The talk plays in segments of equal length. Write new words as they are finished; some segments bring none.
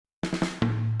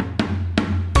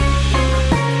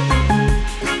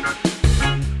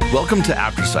Welcome to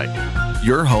Aftersight,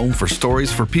 your home for stories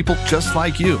for people just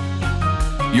like you.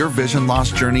 Your vision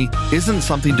loss journey isn't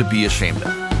something to be ashamed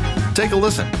of. Take a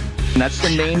listen. And that's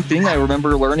the main thing I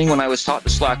remember learning when I was taught the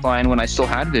slack line when I still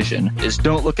had vision, is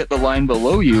don't look at the line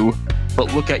below you,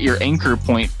 but look at your anchor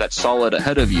point that's solid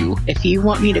ahead of you. If you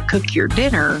want me to cook your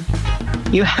dinner,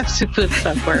 you have to put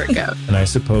stuff where it goes. And I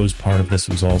suppose part of this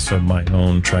was also my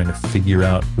own trying to figure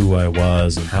out who I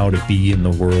was and how to be in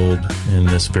the world in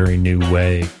this very new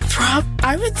way.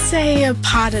 I would say a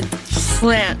potted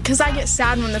plant, because I get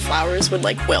sad when the flowers would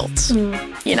wilt,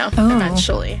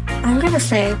 eventually. I'm going to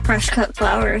say fresh cut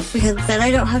flowers, because then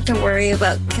I don't have to worry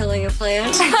about killing a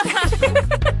plant.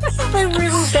 I'm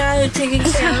really bad at taking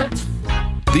care of.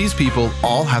 These people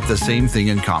all have the same thing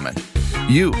in common.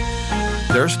 You.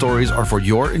 Their stories are for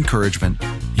your encouragement,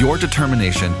 your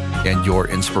determination, and your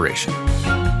inspiration.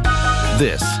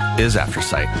 This is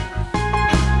Aftersight.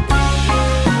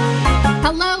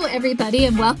 Hello, everybody,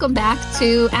 and welcome back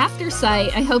to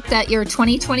Aftersight. I hope that your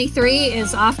 2023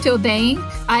 is off to a bang.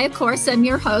 I, of course, am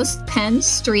your host, Penn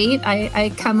Street.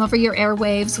 I come over your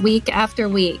airwaves week after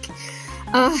week.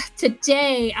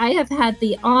 Today, I have had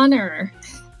the honor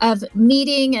of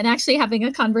meeting and actually having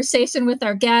a conversation with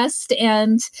our guest,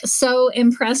 and so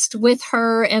impressed with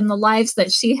her and the lives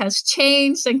that she has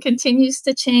changed and continues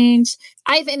to change.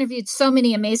 I've interviewed so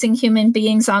many amazing human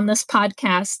beings on this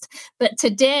podcast, but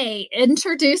today,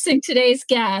 introducing today's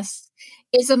guest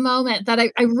is a moment that I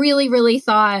really, really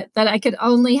thought that I could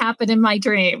only happen in my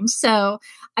dreams. So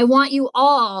I want you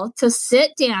all to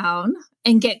sit down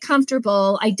and get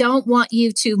comfortable. I don't want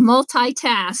you to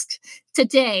multitask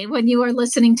today when you are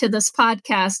listening to this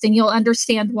podcast, and you'll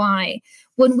understand why.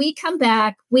 When we come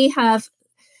back, we have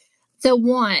the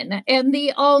one and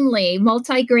the only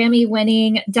multi-Grammy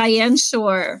winning Diane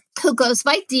Shore, who goes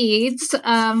by Deeds,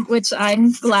 which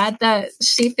I'm glad that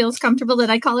she feels comfortable that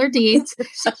I call her Deeds.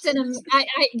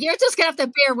 You're just gonna have to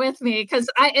bear with me,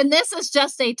 and this is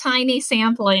just a tiny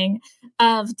sampling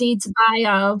of Deeds'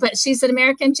 bio, but she's an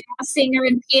American jazz singer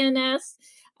and pianist.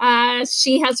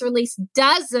 She has released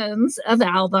dozens of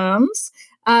albums,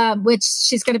 which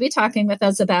she's going to be talking with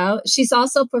us about. She's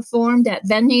also performed at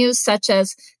venues such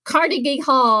as Carnegie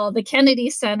Hall, the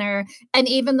Kennedy Center, and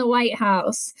even the White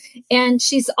House. And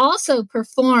she's also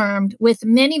performed with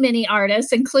many, many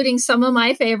artists, including some of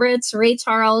my favorites, Ray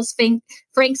Charles, Frank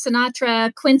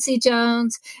Sinatra, Quincy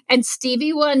Jones, and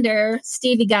Stevie Wonder,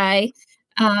 Stevie Guy.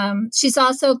 She's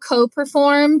also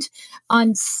co-performed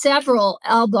on several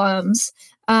albums,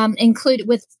 included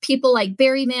with people like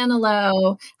Barry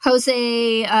Manilow,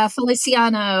 Jose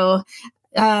Feliciano,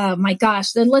 my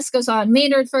gosh, the list goes on,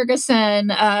 Maynard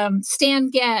Ferguson, Stan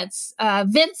Getz,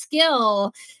 Vince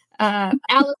Gill,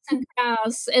 Alison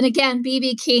Krauss, and again,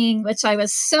 B.B. King, which I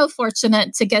was so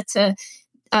fortunate to get to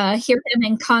hear him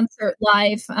in concert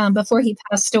live before he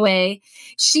passed away.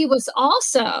 She was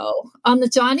also on the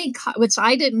which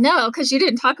I didn't know because you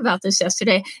didn't talk about this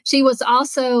yesterday. She was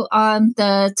also on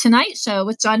the Tonight Show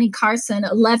with Johnny Carson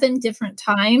 11 different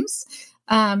times.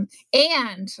 And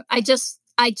I just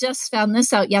found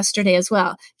this out yesterday as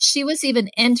well. She was even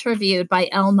interviewed by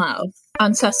Elmo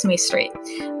on Sesame Street.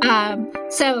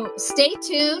 So stay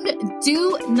tuned.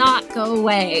 Do not go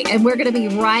away. And we're going to be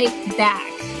right back.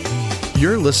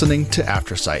 You're listening to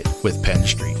Aftersight with Penn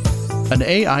Street, an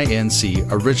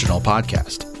AINC original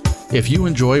podcast. If you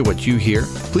enjoy what you hear,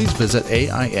 please visit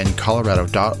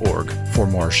aincolorado.org for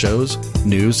more shows,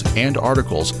 news, and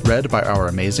articles read by our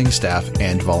amazing staff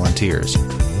and volunteers.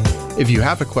 If you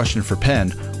have a question for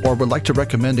Penn or would like to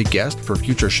recommend a guest for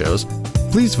future shows,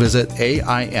 please visit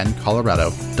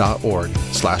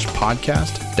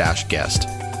aincolorado.org/podcast-guest.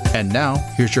 And now,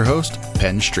 here's your host,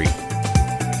 Penn Street.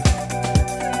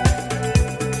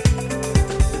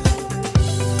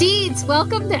 Deeds,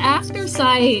 welcome to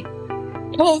Aftersight.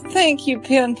 Oh, thank you,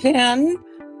 Penn.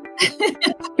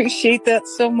 Appreciate that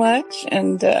so much.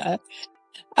 And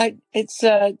it's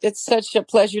such a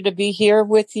pleasure to be here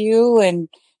with you and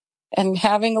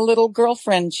having a little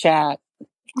girlfriend chat.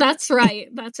 That's right.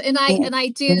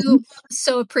 I do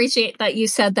so appreciate that you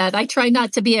said that. I try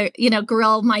not to be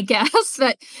grill my guests,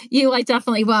 but I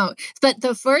definitely won't. But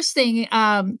the first thing,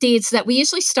 Deeds, that we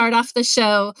usually start off the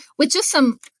show with just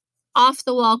some off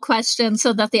the wall questions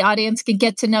so that the audience can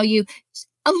get to know you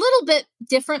a little bit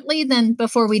differently than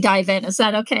before we dive in. Is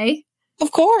that okay?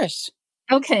 Of course.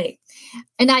 Okay.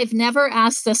 And I've never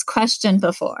asked this question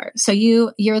before. So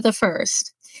you're the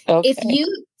first. Okay.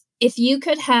 If you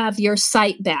could have your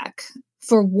sight back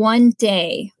for one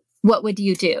day, what would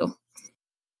you do?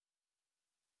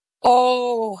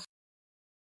 Oh,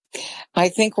 I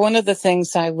think one of the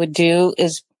things I would do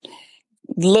is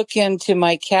look into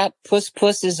my cat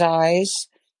Puss's eyes,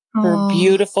 her Oh.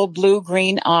 beautiful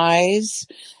blue-green eyes,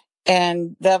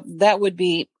 and that would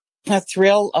be a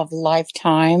thrill of a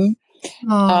lifetime.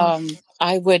 Oh.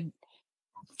 I would,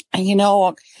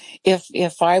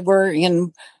 if I were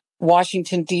in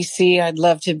Washington, D.C., I'd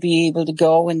love to be able to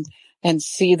go and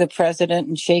see the president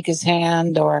and shake his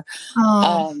hand, or,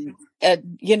 Oh. it's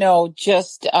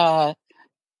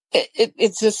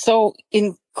just so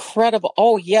incredible.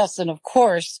 Oh, yes. And of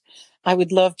course, I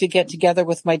would love to get together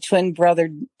with my twin brother,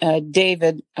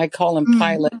 David. I call him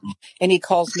Pilot, and he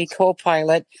calls me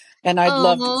co-pilot. And I'd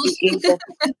love to be able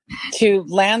to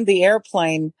land the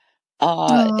airplane.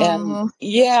 And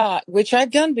which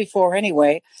I've done before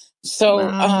anyway. So,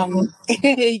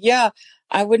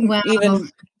 I wouldn't even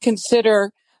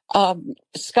consider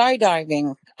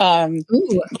skydiving, and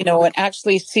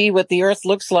actually see what the earth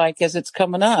looks like as it's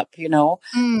coming up, and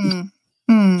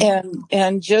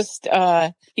just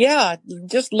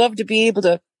love to be able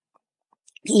to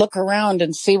look around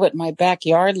and see what my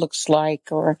backyard looks like,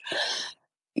 or,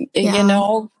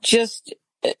 just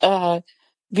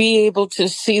be able to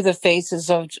see the faces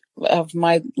of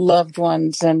my loved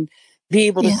ones, and be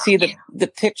able to see the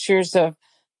pictures of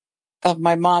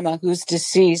my mama who's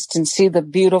deceased, and see the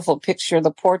beautiful picture,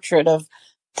 the portrait of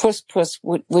Puss,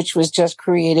 which was just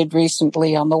created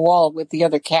recently on the wall with the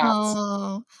other cats.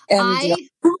 Oh, and I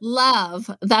love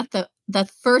that the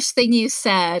first thing you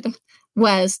said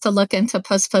was to look into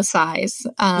Puss eyes.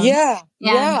 And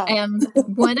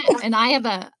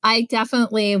I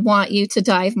definitely want you to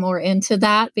dive more into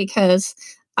that, because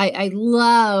I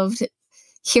loved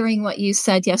hearing what you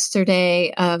said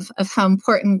yesterday of how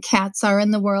important cats are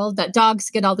in the world, that dogs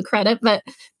get all the credit, but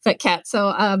cats. So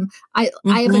I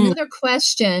have another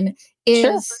question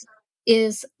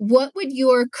is what would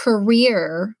your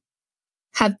career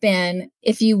have been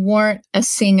if you weren't a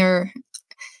singer,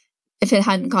 if it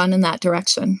hadn't gone in that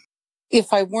direction?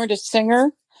 If I weren't a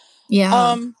singer?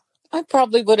 Yeah. I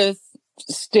probably would have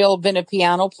still been a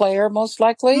piano player, most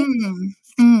likely.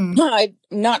 I'm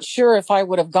not sure if I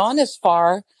would have gone as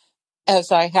far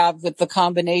as I have with the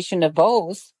combination of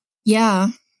both. Yeah.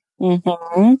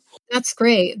 That's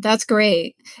great. That's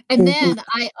great. And then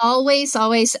I always,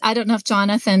 I don't know if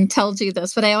Jonathan told you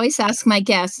this, but I always ask my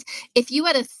guests, if you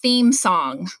had a theme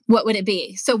song, what would it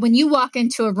be? So when you walk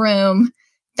into a room,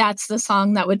 that's the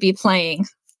song that would be playing.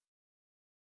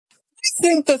 I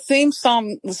think the theme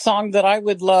song, the song that I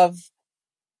would love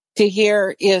to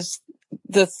hear is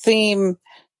the theme,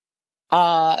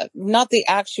 not the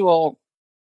actual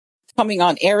coming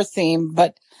on air theme,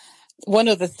 but one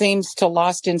of the themes to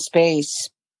Lost in Space.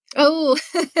 Oh,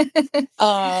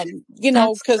 because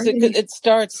it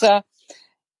starts, that's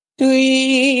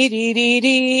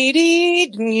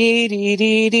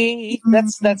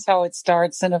how it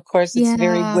starts. And of course it's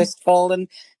very wistful and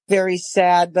very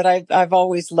sad, but I've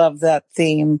always loved that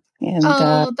theme. And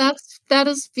that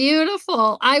is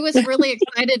beautiful. I was really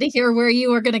excited to hear where you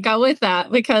were going to go with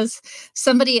that, because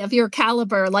somebody of your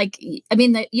caliber, you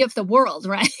have the world,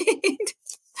 right?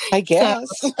 I guess.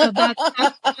 So that's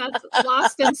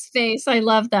Lost in Space. I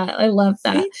love that.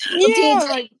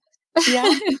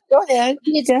 Yeah, go ahead.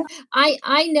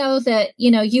 I know that,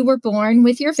 you were born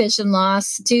with your vision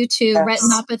loss due to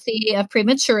retinopathy of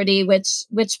prematurity, which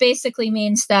basically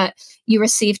means that you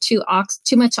received too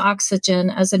much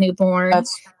oxygen as a newborn.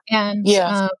 And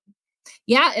I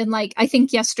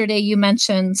think yesterday you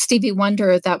mentioned Stevie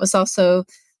Wonder, that was also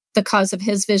the cause of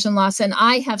his vision loss. And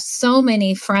I have so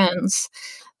many friends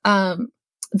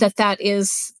that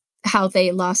is how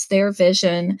they lost their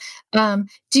vision. Do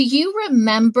you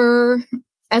remember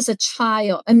as a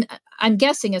child, and I'm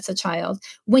guessing it's a child,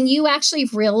 when you actually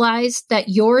realized that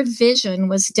your vision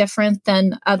was different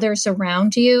than others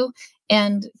around you?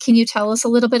 And can you tell us a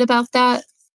little bit about that?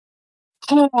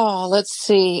 Oh, let's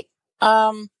see.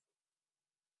 I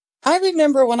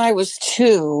remember when I was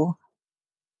 2,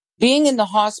 being in the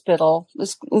hospital.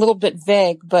 It's a little bit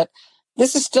vague, but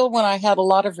this is still when I had a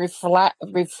lot of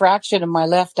refraction in my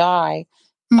left eye,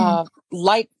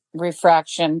 light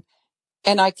refraction,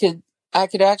 and I could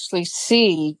actually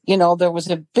see, there was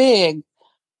a big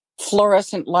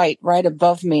fluorescent light right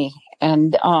above me,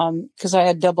 and because I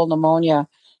had double pneumonia.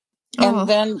 And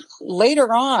then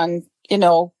later on,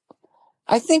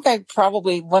 I think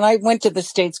when I went to the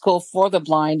State School for the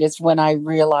Blind is when I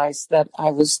realized that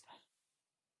I was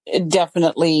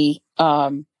definitely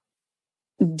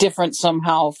different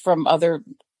somehow from other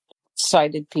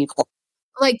sighted people.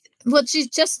 Do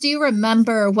you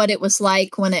remember what it was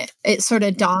like when it sort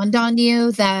of dawned on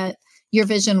you that your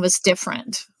vision was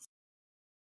different?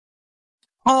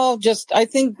 I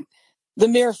think the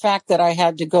mere fact that I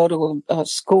had to go to a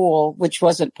school, which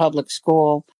wasn't public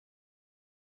school,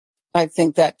 I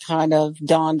think that kind of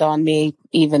dawned on me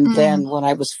even then when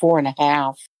I was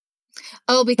 4.5.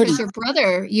 Oh, because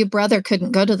your brother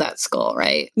couldn't go to that school,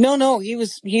 right? No,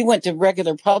 he went to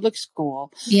regular public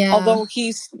school. Yeah. Although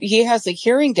he has a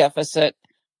hearing deficit,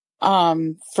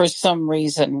 for some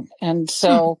reason. And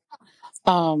so,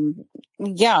 so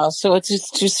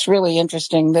it's just really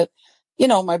interesting that,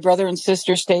 my brother and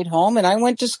sister stayed home and I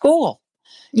went to school.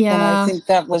 Yeah. And I think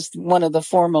that was one of the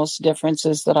foremost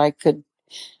differences that I could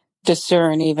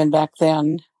discern even back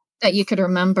then. That you could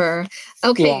remember.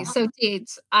 Okay, Yeah. So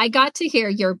Deeds, I got to hear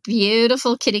your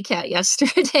beautiful kitty cat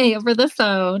yesterday over the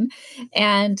phone,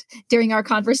 and during our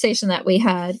conversation that we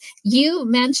had, you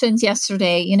mentioned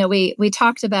yesterday, we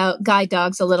talked about guide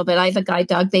dogs a little bit. I have a guide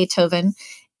dog, Beethoven,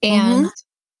 and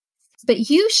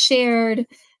but you shared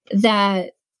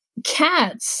that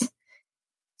cats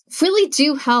really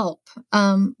do help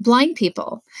blind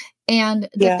people, and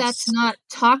that's not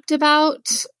talked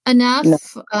about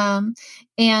enough. No.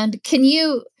 And can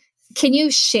you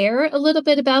share a little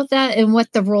bit about that and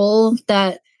what the role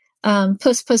that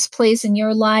Puss Puss plays in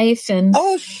your life? And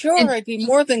sure, I'd be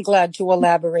more than glad to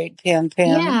elaborate, Pan.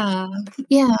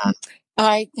 Yeah.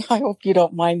 I hope you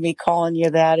don't mind me calling you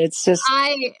that. It's just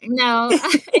I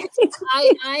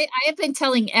have been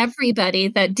telling everybody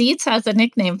that Deets has a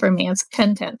nickname for me. It's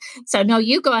Pen Pen. So no,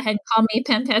 you go ahead and call me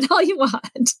Pen Pen all you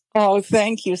want. Oh,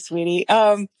 thank you, sweetie.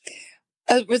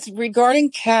 With regarding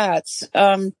cats,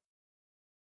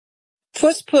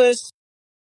 Puss Puss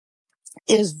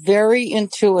is very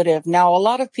intuitive. Now, a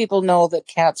lot of people know that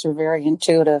cats are very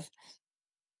intuitive,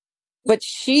 but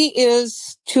she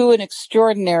is to an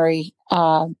extraordinary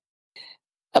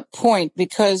point,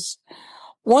 because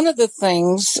one of the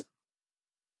things,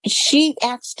 she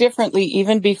acts differently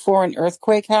even before an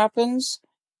earthquake happens.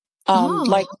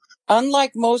 Like,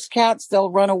 unlike most cats,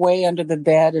 they'll run away under the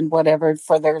bed and whatever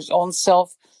for their own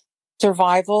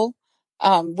self-survival.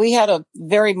 We had a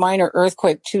very minor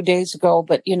earthquake 2 days ago,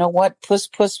 but you know what? Puss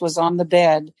Puss was on the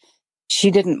bed.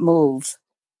 She didn't move.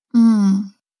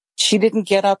 She didn't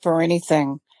get up or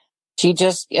anything. She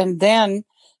just, and then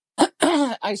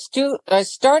I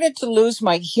started to lose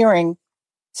my hearing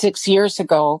 6 years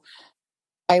ago.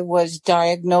 I was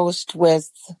diagnosed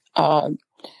with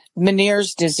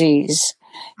Meniere's disease.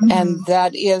 And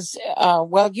that is,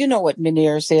 you know what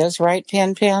Meniere's is, right,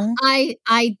 Pan Pan?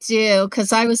 I do,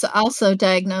 because I was also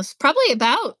diagnosed probably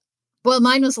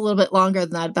mine was a little bit longer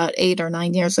than that, about 8 or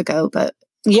 9 years ago. But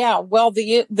yeah, well,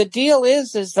 the deal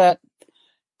is that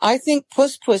I think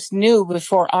Puss Puss knew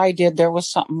before I did there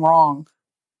was something wrong.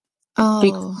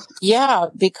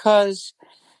 Because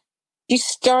she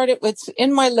started with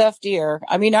in my left ear.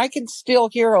 I mean, I can still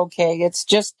hear okay. It's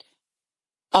just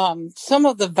some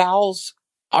of the vowels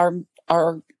are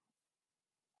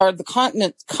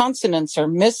the consonants are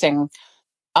missing.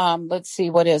 Let's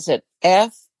see, what is it?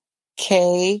 F,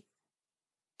 K,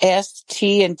 S,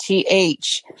 T, and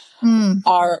TH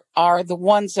are the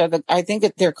ones I think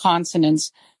that they're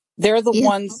consonants. They're the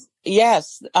ones.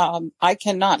 Yes. I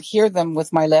cannot hear them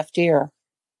with my left ear.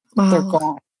 Wow. They're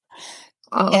gone.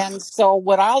 Oh. And so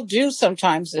what I'll do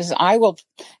sometimes is I will,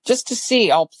 just to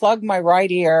see, I'll plug my right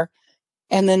ear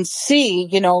and then see,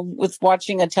 with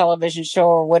watching a television show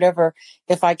or whatever,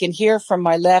 if I can hear from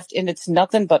my left, and it's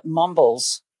nothing but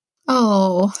mumbles.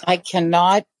 Oh. I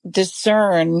cannot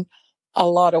discern a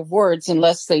lot of words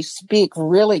unless they speak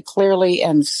really clearly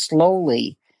and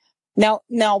slowly. Now,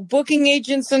 booking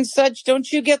agents and such,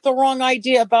 don't you get the wrong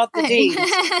idea about the D's.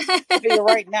 I'll tell you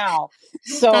right now.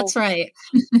 So that's right.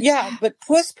 Yeah, but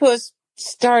Puss Puss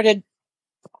started,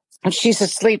 and she's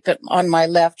asleep on my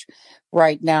left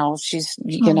right now. She's,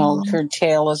 her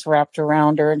tail is wrapped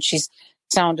around her and she's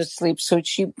sound asleep. So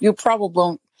you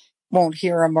probably won't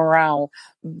hear a meow,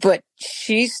 but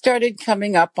she started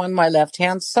coming up on my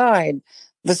left-hand side,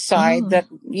 the side that,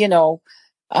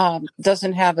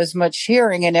 doesn't have as much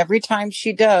hearing. And every time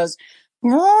she does,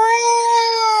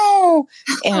 and,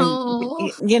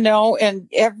 and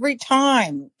every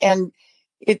time, and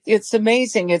it's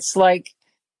amazing. It's like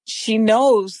she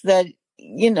knows that,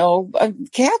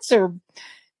 cats are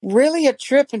really a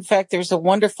trip. In fact, there's a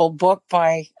wonderful book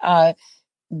by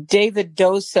David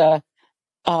Dosa,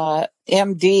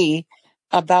 MD,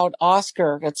 about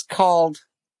Oscar. It's called,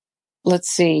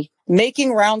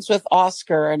 Making Rounds with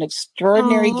Oscar, an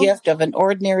extraordinary gift of an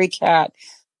ordinary cat,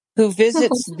 who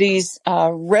visits these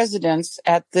residents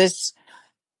at this,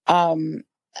 this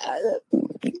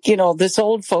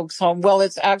old folks home. Well,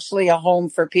 it's actually a home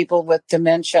for people with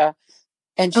dementia.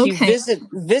 And he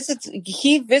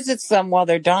visits them while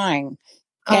they're dying.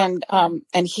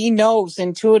 And he knows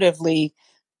intuitively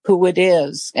who it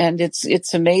is. And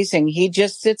it's amazing. He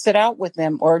just sits it out with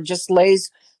them or just lays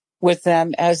with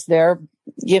them as they're,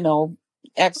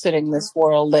 exiting this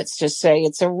world. Let's just say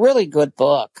it's a really good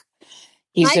book.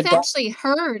 I've actually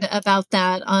heard about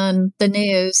that on the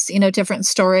news, different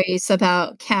stories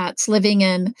about cats living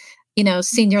in,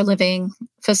 senior living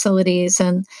facilities,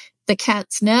 and the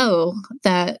cats know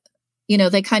that,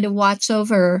 they kind of watch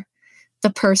over the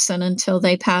person until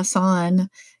they pass on.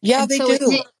 Yeah, they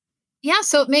do.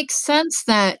 So it makes sense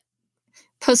that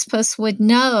Puss would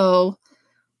know,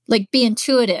 like be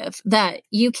intuitive, that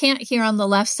you can't hear on the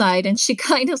left side. And she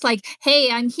kind of like, hey,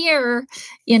 I'm here,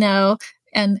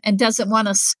 and doesn't want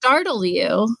to startle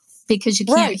you because you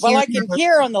can't hear. Well, I can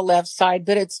hear on the left side,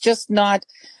 but it's just not,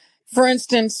 for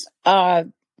instance,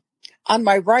 on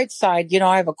my right side,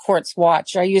 I have a quartz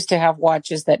watch. I used to have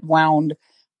watches that wound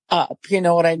up. You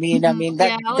know what I mean? Mm-hmm.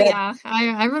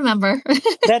 I remember.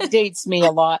 That dates me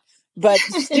a lot. But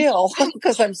still,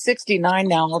 because I'm 69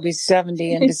 now, I'll be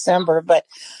 70 in December. But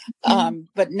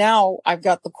now I've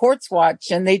got the quartz watch,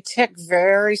 and they tick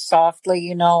very softly.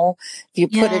 If you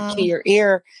put it to your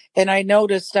ear. And I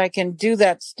noticed I can do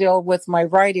that still with my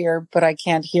right ear, but I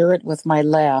can't hear it with my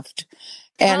left.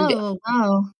 And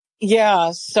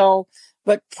yeah, so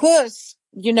but Puss,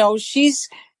 she's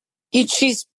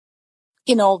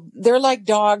they're like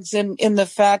dogs in the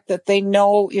fact that they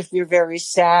know if you're very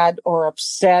sad or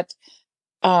upset.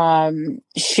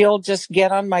 She'll just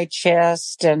get on my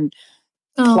chest and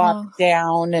plop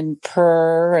down and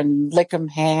purr and lick 'em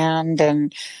hand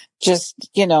and just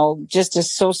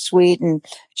is so sweet. And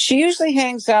she usually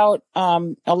hangs out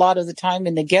a lot of the time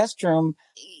in the guest room,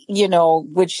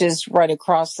 which is right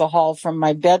across the hall from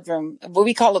my bedroom.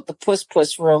 We call it the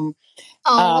Puss room.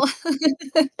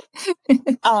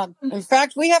 In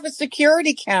fact, we have a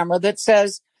security camera that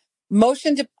says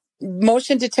motion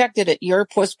detected at your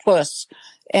Puss.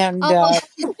 And that's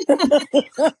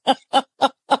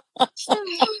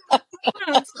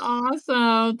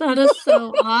awesome. That is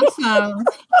so awesome.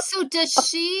 So does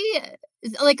she,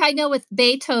 like, I know with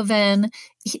Beethoven,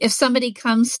 if somebody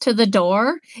comes to the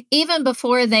door, even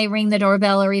before they ring the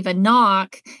doorbell or even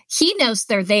knock, he knows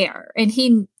they're there and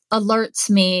he alerts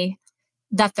me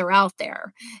that they're out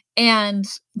there. And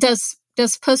does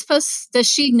Puss, does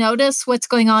she notice what's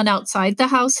going on outside the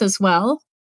house as well?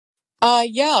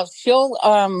 Yeah,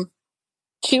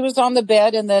 she was on the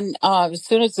bed, and then as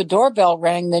soon as the doorbell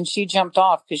rang, then she jumped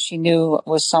off because she knew it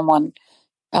was somebody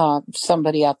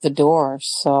at the door.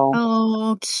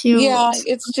 So, cute. Yeah,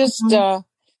 it's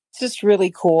just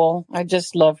really cool. I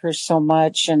just love her so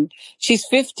much, and she's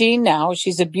 15 now.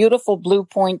 She's a beautiful blue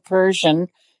point Persian,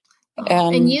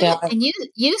 and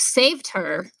you saved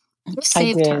her. You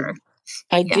saved her.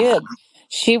 I did.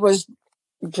 She was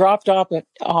dropped off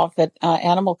at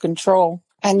animal control,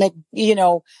 and they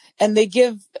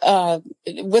give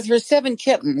with her 7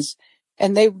 kittens,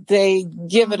 and they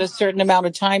give it a certain amount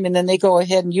of time, and then they go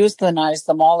ahead and euthanize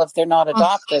them all if they're not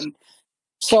adopted.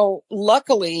 So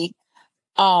luckily,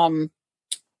 a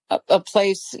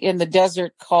place in the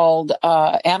desert called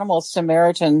Animal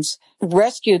Samaritans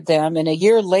rescued them, and a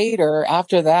year later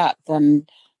after that, then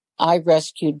I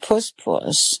rescued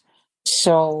Puss.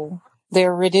 So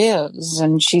there it is,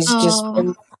 and she's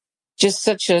just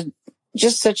such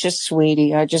a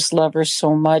sweetie. I just love her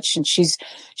so much, and she's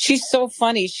so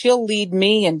funny. She'll lead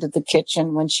me into the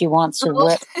kitchen when she wants her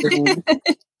wet food.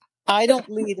 I don't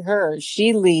lead her;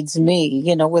 she leads me.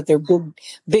 With her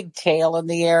big tail in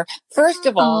the air. First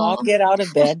of all, I'll get out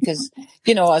of bed because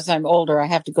as I'm older, I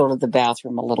have to go to the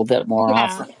bathroom a little bit more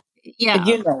often. Yeah,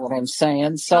 you know what I'm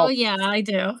saying. So, yeah, I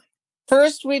do.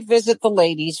 First, we visit the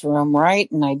ladies' room, right?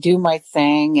 And I do my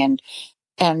thing,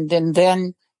 and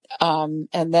then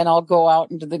I'll go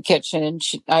out into the kitchen, and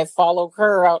I follow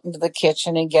her out into the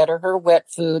kitchen and get her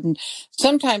wet food. And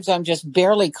sometimes I'm just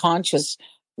barely conscious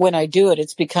when I do it.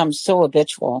 It's become so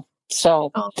habitual.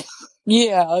 So,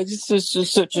 yeah, it's just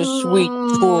such a sweet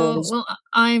tool. Well,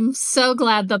 I'm so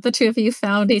glad that the two of you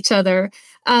found each other.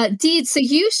 Deed, so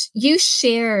you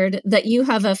shared that you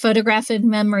have a photographic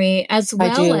memory as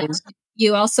well as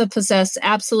you also possess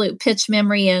absolute pitch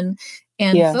memory and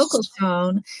vocal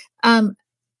tone.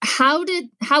 How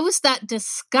was that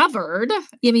discovered? I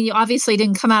mean, you obviously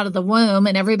didn't come out of the womb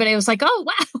and everybody was like, "Oh,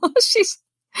 wow, she's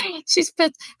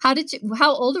pitch."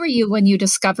 How old were you when you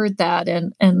discovered that?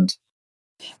 And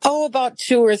about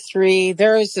 2 or 3.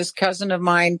 There is this cousin of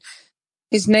mine.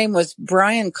 His name was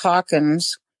Brian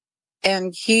Calkins,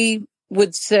 and he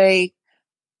would say,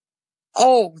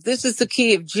 "Oh, this is the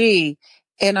key of G."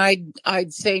 And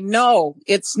I'd say, "No,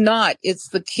 it's not. It's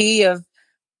the key of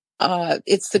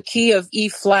it's the key of E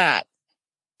flat.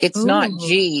 It's not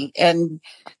G. And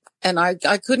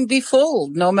I couldn't be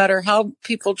fooled no matter how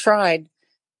people tried.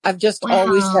 I've just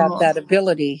always had that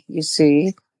ability, you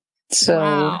see.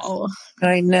 So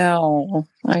I know.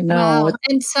 Wow.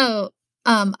 And so,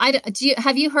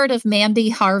 have you heard of Mandy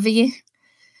Harvey?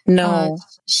 No.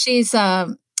 She's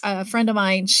a friend of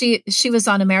mine. She was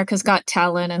on America's Got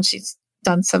Talent, and she's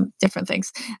done some different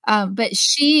things. But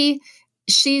she's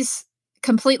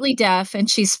completely deaf, and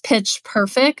she's pitch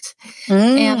perfect.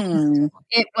 And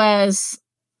it was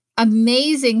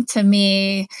amazing to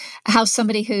me how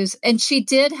somebody and she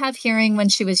did have hearing when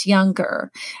she was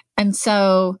younger. And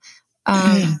so,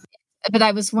 but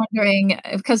I was wondering,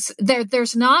 because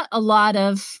there's not a lot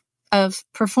of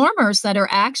performers that are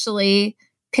actually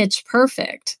pitch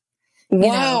perfect.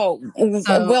 Wow.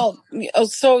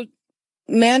 So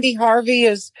Mandy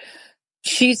Harvey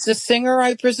she's a singer,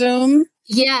 I presume?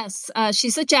 Yes.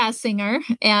 She's a jazz singer,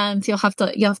 and you'll have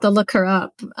to look her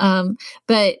up.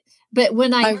 But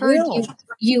when I heard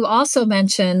you also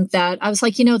mentioned that, I was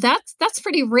like, that's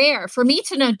pretty rare for me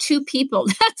to know two people.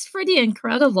 That's pretty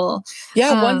incredible.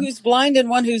 Yeah. One who's blind and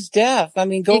one who's deaf. I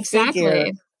mean, go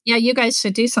figure. Yeah. You guys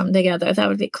should do something together. That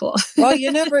would be cool. Well,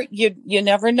 you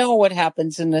never know what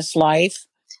happens in this life.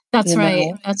 That's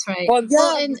right. That's right. Well,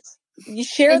 yeah. And you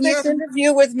share this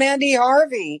interview with Mandy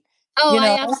Harvey. Oh,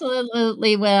 I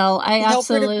absolutely will. I help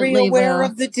absolutely her to be aware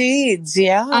of the deeds.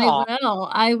 Yeah,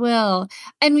 I will.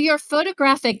 And your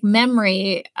photographic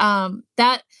memory,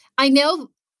 that I know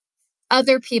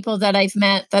other people that I've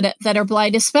met that are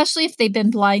blind, especially if they've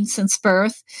been blind since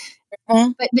birth.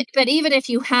 But even if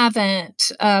you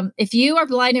haven't, if you are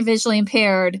blind and visually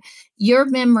impaired, your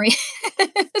memory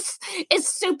is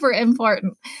super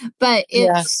important. But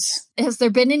has there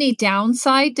been any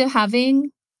downside to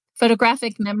having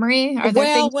photographic memory? Are there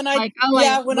things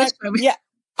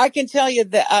I can tell you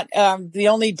that the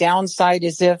only downside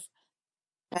is if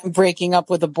I'm breaking up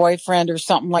with a boyfriend or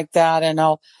something like that, and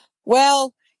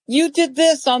you did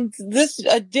this on this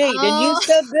date, and you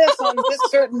said this on this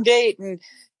certain date,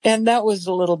 and that was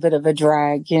a little bit of a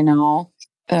drag, Well,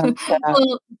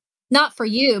 not for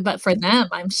you, but for them,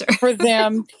 I'm sure. For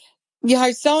them, yeah.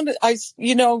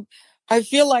 I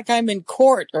feel like I'm in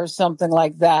court or something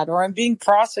like that, or I'm being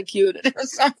prosecuted or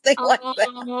something like that.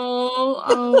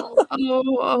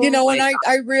 And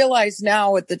I realize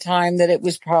now at the time that it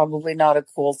was probably not a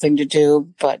cool thing to do,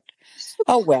 but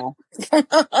oh well.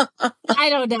 I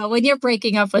don't know. When you're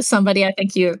breaking up with somebody, I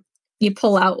think you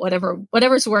pull out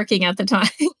whatever's working at the time.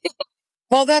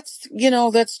 Well, that's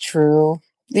true.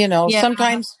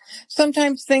 Sometimes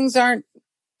things aren't,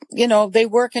 they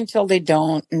work until they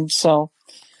don't. And so,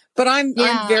 but I'm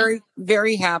very,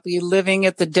 very happy living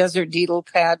at the Desert Deedle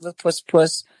pad with Puss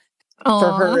Puss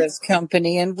for her as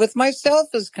company and with myself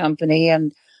as company.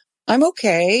 And I'm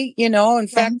okay. In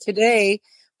fact, today,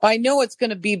 I know it's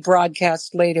going to be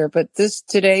broadcast later, but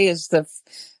today is the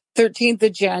 13th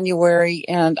of January,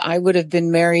 and I would have been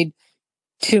married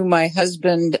to my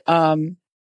husband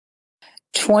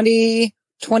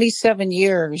 27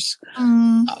 years.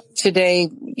 Today,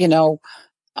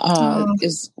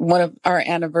 is one of our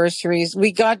anniversaries.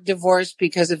 We got divorced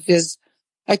because of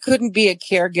I couldn't be a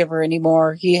caregiver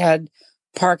anymore. He had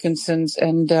Parkinson's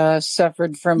and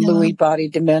suffered from Lewy body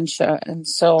dementia. And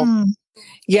so,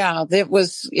 we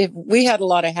had a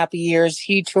lot of happy years.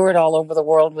 He toured all over the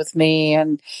world with me.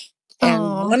 And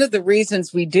one of the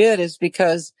reasons we did is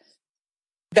because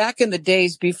back in the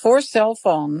days before cell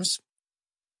phones,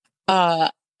 I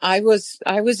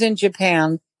was in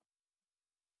Japan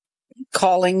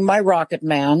calling my Rocket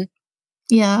Man.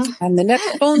 Yeah. And the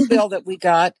next phone bill that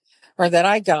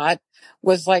I got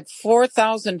was like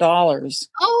 $4,000.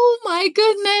 Oh my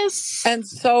goodness. And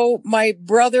so my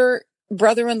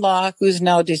brother-in-law, who's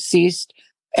now deceased,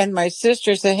 and my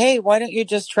sister said, "Hey, why don't you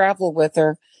just travel with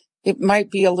her? It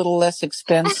might be a little less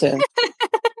expensive."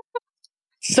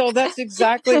 So that's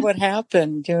exactly what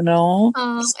happened, And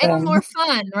more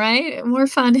fun, right? More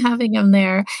fun having them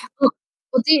there. Well,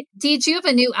 did you have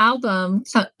a new album?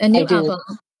 A new album.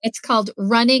 It's called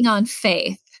Running on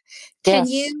Faith. Can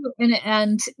you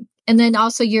and then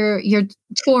also you're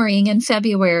touring in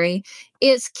February.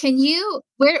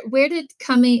 Where did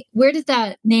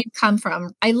that name come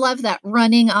from? I love that,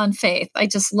 Running on Faith. I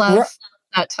just love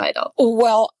that title.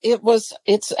 Well,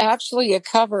 it's actually a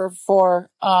cover for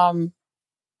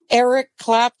Eric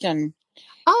Clapton.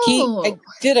 I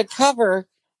did a cover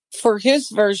for his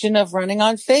version of Running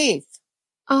on Faith.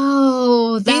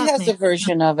 Oh, he has a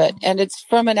version of it, and it's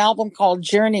from an album called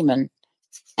Journeyman.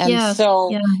 And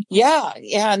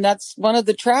and that's one of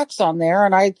the tracks on there.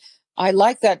 And I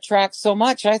like that track so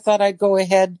much, I thought I'd go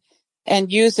ahead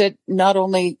and use it not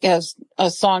only as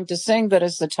a song to sing, but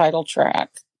as the title track.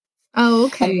 Oh,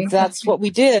 okay. And that's what we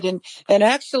did. And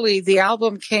actually the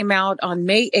album came out on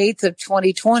May 8th of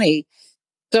 2020.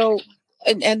 So,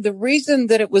 and the reason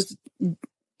that it was,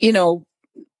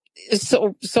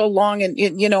 so long and,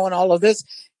 and all of this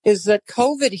is that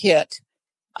COVID hit.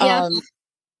 Yeah.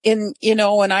 And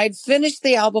I'd finished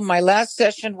the album. My last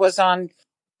session was on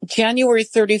January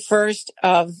 31st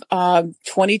of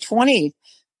 2020.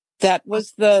 That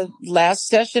was the last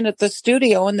session at the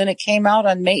studio. And then it came out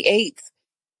on May 8th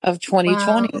of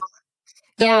 2020. Wow.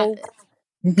 So, yeah.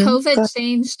 COVID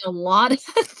changed a lot of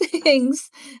things,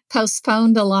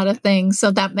 postponed a lot of things. So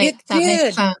that makes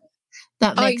sense.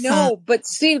 That makes sense. But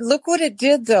see, look what it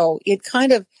did though. It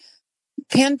kind of,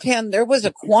 Pen, there was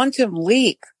a quantum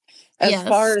leap as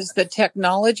far as the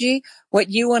technology.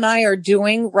 What you and I are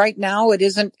doing right now, it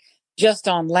isn't just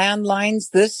on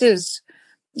landlines. This is,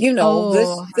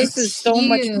 this is so huge.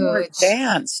 much more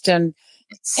advanced and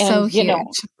so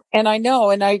huge. And I know,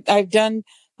 and I've gone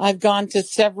to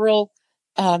several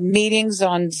meetings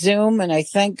on Zoom, and I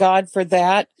thank God for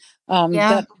that.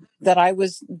 That I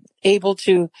was able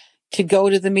to go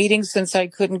to the meetings since I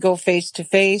couldn't go face to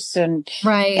face and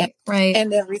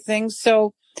everything.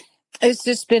 So it's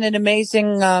just been an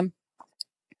amazing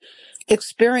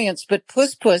experience. But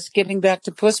Puss, getting back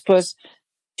to Puss,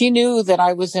 she knew that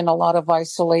I was in a lot of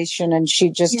isolation, and she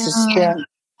just spent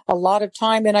a lot of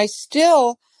time. And I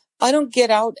don't get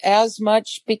out as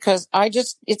much because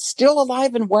it's still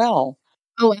alive and well.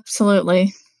 Oh,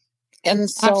 absolutely. And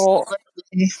so,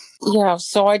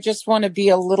 so I just want to be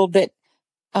a little bit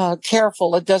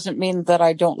careful. It doesn't mean that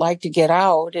I don't like to get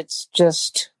out. It's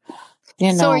just,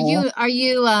 So are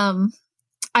you,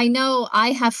 I know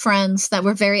I have friends that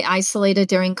were very isolated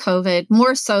during COVID,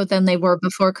 more so than they were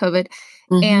before COVID.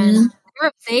 Mm-hmm. And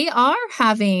they are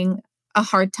having a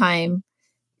hard time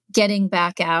getting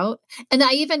back out. And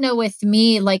I even know with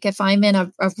me, like if I'm in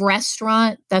a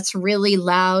restaurant that's really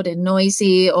loud and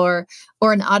noisy or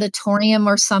an auditorium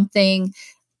or something,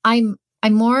 I'm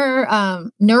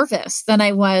more nervous than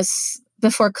I was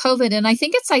before COVID. And I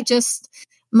think it's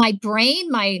my brain,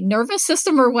 my nervous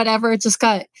system or whatever, just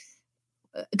got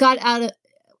out of,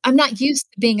 I'm not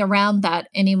used to being around that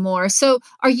anymore. So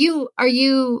are you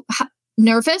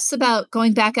nervous about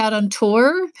going back out on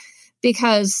tour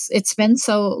because it's been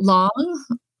so long?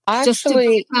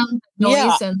 Actually, just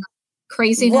noise and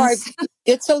craziness. Right.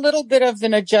 It's a little bit of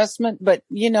an adjustment, but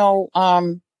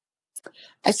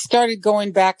I started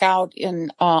going back out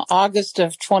in August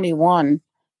of 21,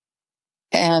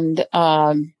 and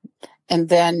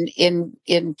then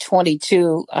in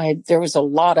 22, there was a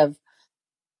lot of,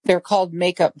 they're called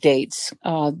makeup dates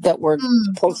that were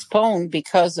postponed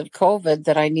because of COVID,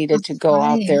 that I needed to go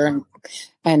out there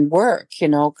and work,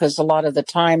 because a lot of the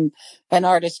time an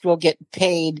artist will get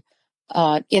paid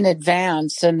in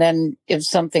advance, and then if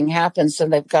something happens,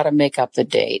 then they've got to make up the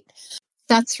date.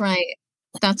 That's right.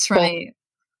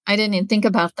 I didn't even think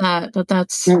about that, but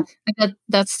that's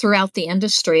throughout the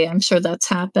industry. I'm sure that's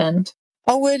happened.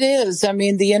 Oh, it is. I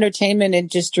mean, the entertainment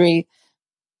industry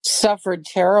suffered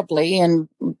terribly, and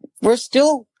we're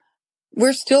still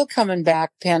coming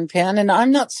back, Pen, and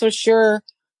I'm not so sure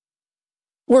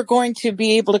we're going to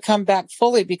be able to come back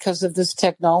fully because of this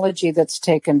technology that's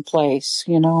taken place,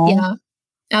 Yeah,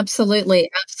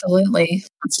 absolutely.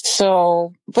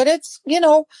 So, but it's,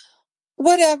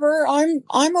 whatever.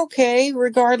 I'm okay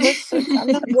regardless. I'm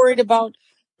not worried about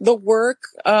the work.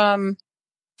 I've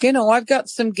got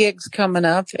some gigs coming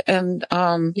up and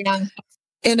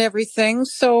everything.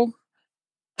 So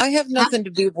I have nothing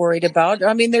to be worried about.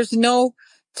 I mean, to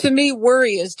me,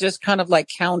 worry is just kind of like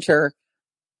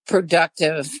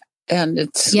counterproductive. And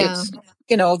it's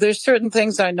there's certain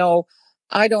things I know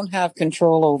I don't have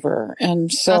control over.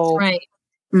 And so. That's right.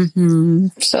 Mm-hmm.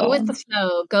 So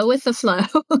Go with the flow.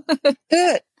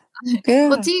 Good. Yeah.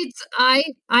 Well, Deeds,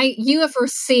 you have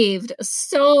received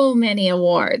so many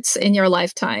awards in your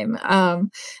lifetime.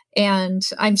 And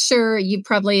I'm sure you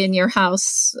probably in your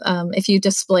house, if you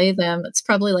display them, it's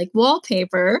probably like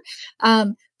wallpaper.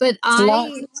 But it's a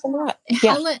lot.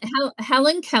 Yeah.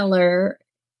 Helen Keller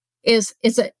is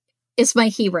my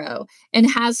hero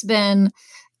and has been,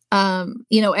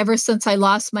 ever since I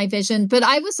lost my vision. But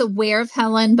I was aware of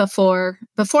Helen before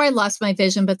I lost my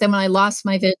vision. But then when I lost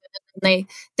my vision, they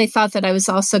thought that I was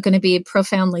also going to be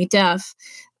profoundly deaf.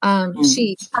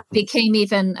 She became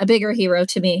even a bigger hero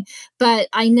to me. But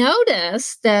I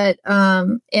noticed that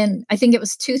in, I think it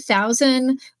was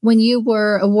 2000, when you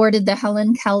were awarded the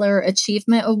Helen Keller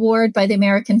Achievement Award by the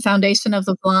American Foundation of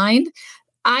the Blind,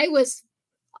 I was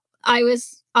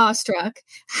awestruck.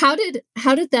 How did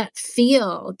that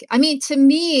feel? I mean, to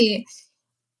me,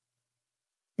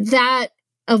 that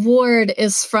award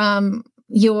is from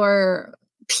your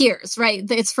peers, right?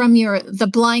 It's from the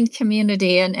blind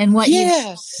community and what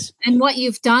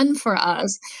you've done for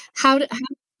us.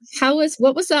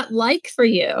 What was that like for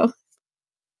you?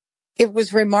 It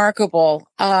was remarkable.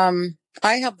 I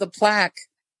have the plaque,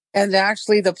 and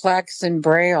actually the plaque's in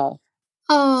Braille.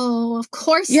 Oh, of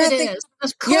course it is.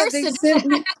 Of course it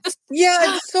is.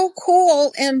 Yeah, it's so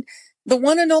cool. And the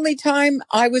one and only time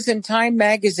I was in Time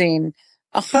magazine,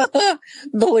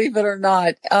 believe it or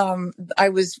not, I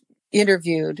was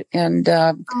interviewed, and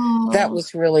that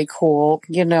was really cool,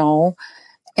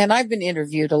 And I've been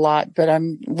interviewed a lot, but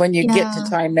when you get to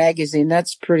Time magazine,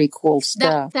 that's pretty cool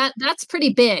stuff. That's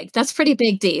pretty big. That's pretty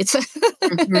big deeds.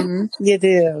 Mm-hmm. It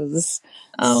is.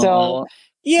 Oh. So,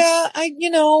 yeah,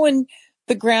 and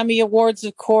the Grammy Awards,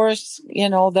 of course,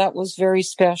 that was very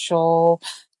special.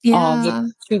 Yeah.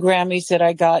 The 2 Grammys that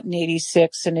I got in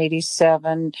 86 and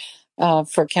 87,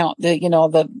 for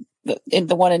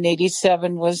the one in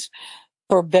 87 was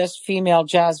for Best Female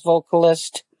Jazz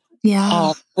Vocalist.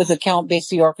 Yeah. With the Count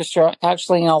Basie Orchestra.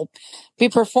 Actually, I'll be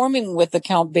performing with the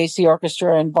Count Basie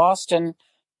Orchestra in Boston,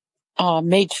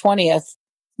 May 20th.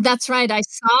 That's right. I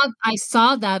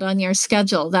saw that on your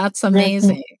schedule. That's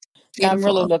amazing. Mm-hmm. I'm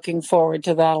really looking forward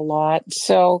to that a lot.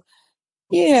 So,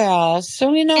 yeah.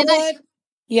 So, what?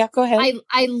 Go ahead.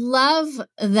 I love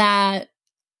that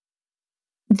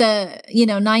the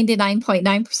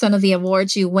 99.9% of the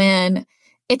awards you win,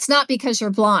 it's not because you're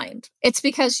blind. It's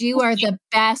because you are the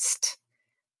best.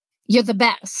 You're the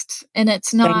best. And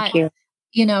it's not,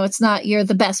 it's not you're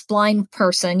the best blind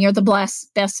person. You're the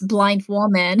best blind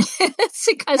woman. It's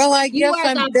because I guess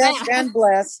I'm best and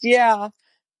blessed. Yeah.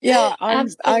 Yeah.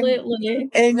 Absolutely.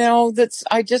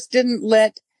 I just didn't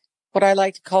let what I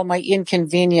like to call my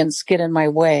inconvenience get in my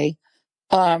way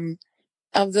of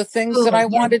the things that I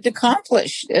wanted to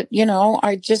accomplish.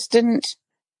 I just didn't.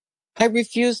 I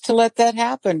refused to let that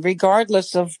happen,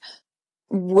 regardless of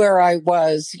where I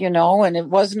was, and it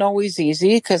wasn't always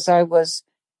easy because I was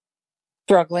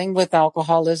struggling with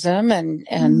alcoholism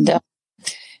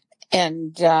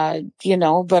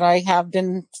but I have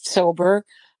been sober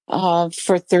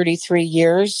for 33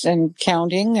 years and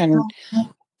counting, and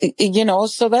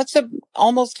so that's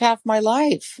almost half my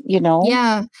life,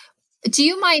 Yeah. Do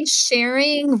you mind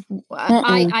sharing?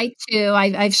 I too.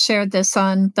 I've shared this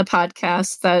on the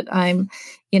podcast that I'm.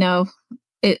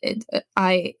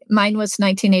 Mine was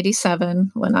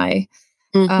 1987 when I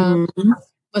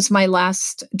was my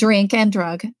last drink and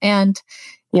drug, and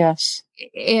yes,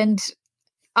 and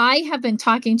I have been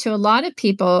talking to a lot of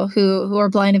people who are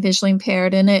blind and visually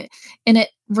impaired, and it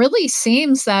really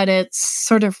seems that it's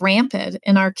sort of rampant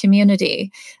in our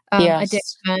community,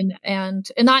 addiction, and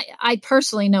I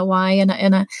personally know why,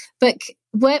 but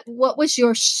what was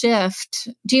your shift?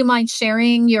 Do you mind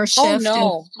sharing your shift? Oh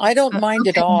no, I don't mind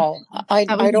at all. I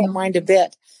don't mind a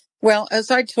bit. Well,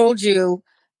 as I told you,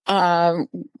 Pen,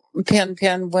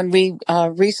 when we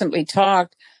recently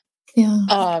talked.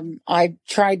 Yeah. I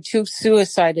tried 2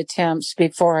 suicide attempts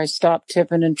before I stopped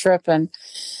tipping and tripping.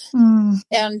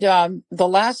 And the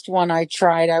last one I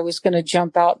tried, I was going to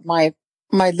jump out my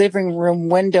living room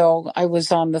window. I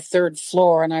was on the 3rd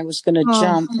floor, and I was going to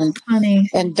jump.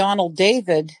 And Donald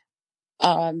David,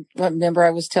 remember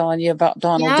I was telling you about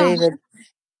Donald David?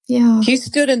 Yeah. He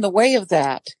stood in the way of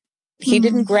that. He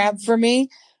didn't grab for me,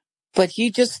 but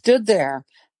he just stood there.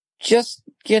 Just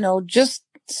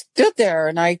stood there,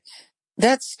 and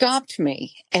that stopped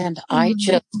me, and I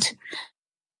just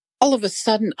all of a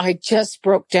sudden I just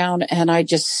broke down, and I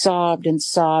just sobbed and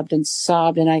sobbed and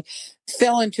sobbed, and I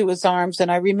fell into his arms. And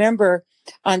I remember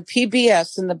on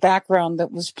PBS in the background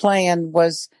that was playing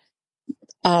was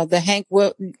the Hank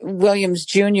Williams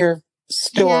Jr.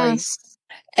 story. Yes.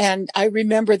 And I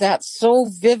remember that so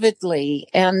vividly,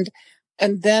 and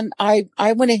then I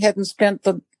went ahead and spent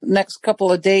the next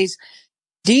couple of days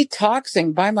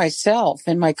detoxing by myself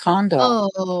in my condo.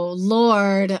 Oh,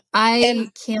 Lord. I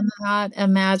cannot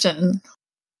imagine.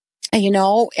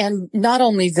 And not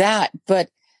only that,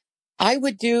 but I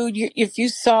would if you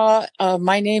saw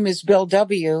My Name is Bill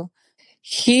W.,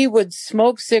 he would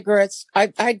smoke cigarettes.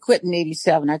 I'd quit in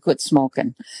 87. I quit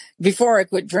smoking before I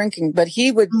quit drinking, but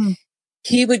he would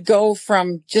go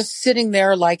from just sitting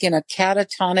there like in a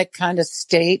catatonic kind of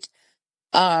state.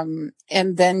 And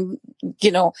then,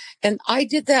 and I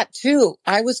did that too.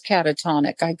 I was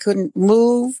catatonic. I couldn't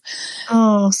move.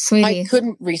 Oh, sweetie. I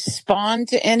couldn't respond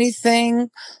to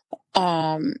anything.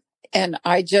 And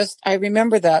I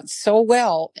remember that so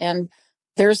well. And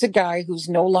there's a guy who's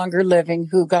no longer living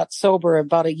who got sober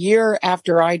about a year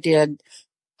after I did,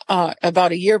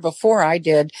 about a year before I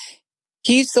did.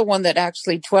 He's the one that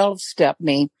actually 12-stepped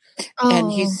me.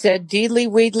 And he said, Deedly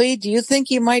Weedley, do you think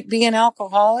you might be an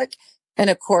alcoholic? And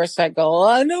of course I go,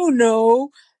 I don't know.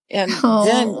 And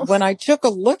then when I took a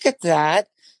look at that,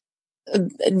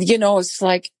 it's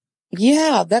like,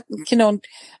 yeah, that,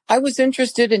 I was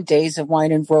interested in Days of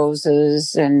Wine and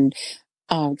Roses and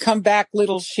Come Back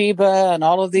Little Sheba and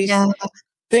all of these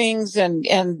things.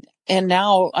 And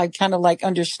now I kind of like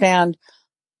understand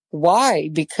why,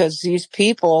 because these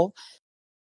people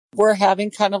were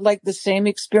having kind of like the same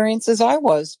experience as I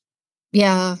was.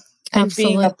 Yeah, and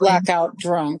absolutely. being a blackout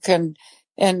drunk and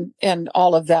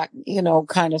all of that,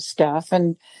 kind of stuff.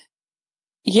 And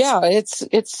yeah, it's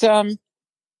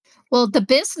well, the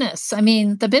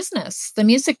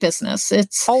music business.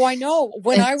 I know.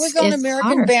 When I was on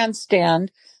American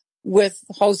Bandstand with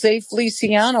Jose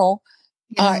Feliciano,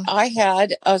 I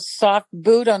had a soft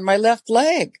boot on my left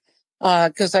leg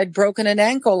because I'd broken an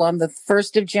ankle on the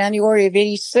 1st of January of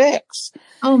 86.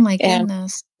 Oh my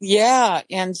goodness.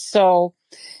 And so,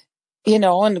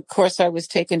 and of course I was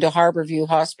taken to Harborview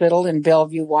Hospital in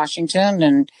Bellevue, Washington,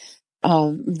 and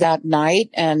that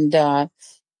night and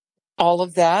all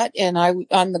of that. And I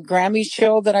on the Grammy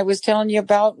show that I was telling you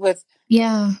about with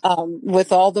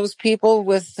all those people,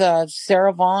 with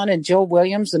Sarah Vaughan and Joe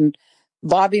Williams and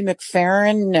Bobby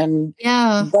McFerrin and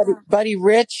Buddy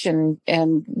Rich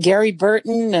and Gary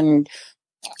Burton and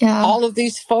all of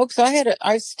these folks. I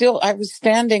was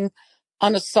standing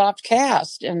on a soft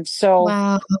cast. And so,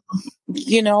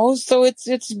 so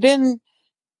it's been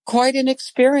quite an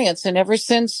experience. And ever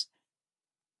since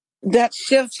that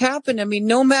shift happened, I mean,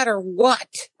 no matter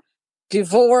what,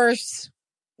 divorce,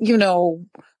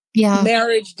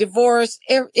 marriage, divorce,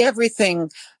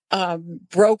 everything,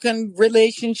 broken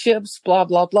relationships, blah,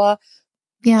 blah, blah.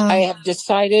 Yeah. I have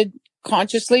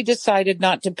consciously decided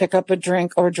not to pick up a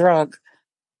drink or drug.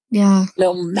 Yeah.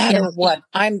 No matter what.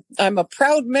 I'm a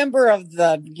proud member of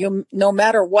the No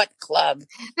Matter What Club.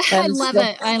 I love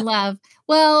it. I love.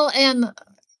 Well, and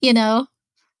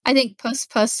I think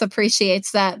Post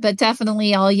appreciates that, but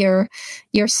definitely all your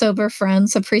sober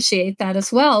friends appreciate that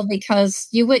as well, because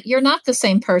you're not the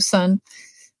same person.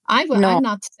 I'm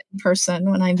not the same person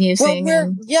when I'm using.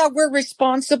 Well, we're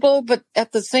responsible, but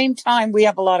at the same time, we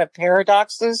have a lot of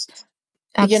paradoxes.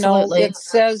 Absolutely. It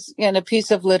says in a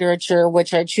piece of literature,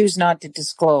 which I choose not to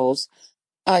disclose,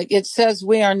 it says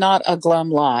we are not a glum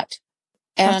lot.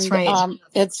 And that's right.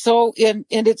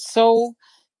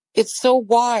 It's so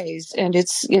wise, and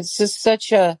it's just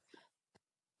such a,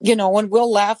 and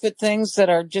we'll laugh at things that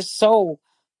are just so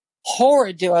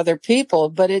horrid to other people,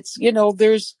 but it's,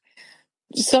 there's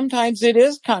sometimes it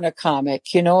is kind of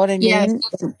comic, you know what I mean? Yes,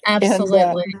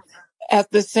 absolutely. And, at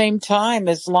the same time,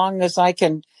 as long as I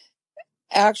can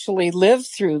actually live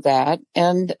through that.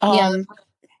 And, I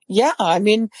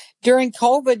mean, during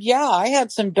COVID, I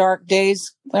had some dark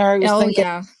days where I was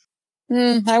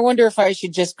thinking, I wonder if I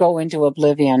should just go into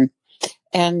oblivion.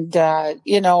 And,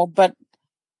 but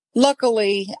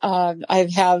luckily, I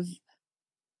have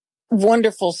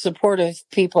wonderful, supportive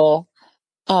people.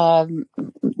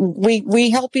 We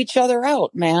help each other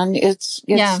out, man. It's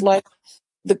like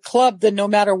the club, the No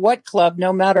Matter What Club,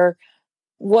 no matter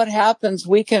what happens,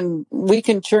 we can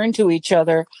turn to each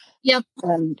other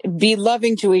and be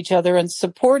loving to each other and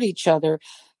support each other,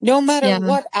 no matter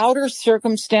what outer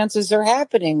circumstances are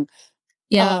happening.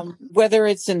 Whether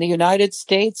it's in the United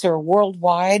States or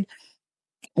worldwide,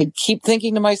 I keep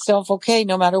thinking to myself, okay,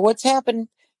 no matter what's happened,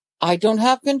 I don't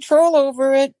have control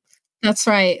over it. That's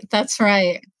right. That's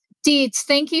right. Deeds,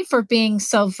 thank you for being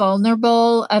so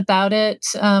vulnerable about it.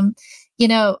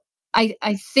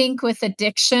 I think with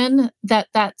addiction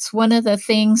that's one of the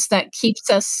things that keeps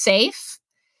us safe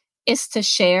is to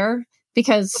share,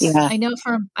 because I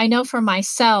know for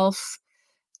myself,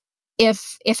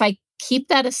 if I keep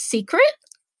that a secret,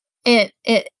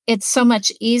 it's so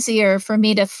much easier for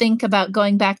me to think about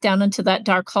going back down into that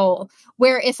dark hole,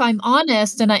 where if I'm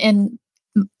honest and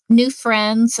new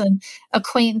friends and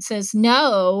acquaintances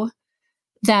know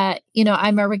that,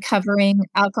 I'm a recovering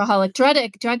alcoholic drug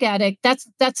addict,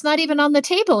 that's not even on the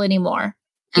table anymore,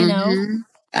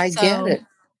 I get it.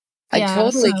 I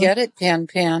totally get it, Pan.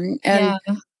 And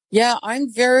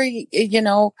I'm very,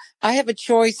 I have a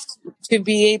choice to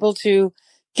be able to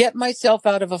get myself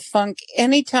out of a funk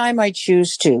anytime I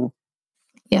choose to.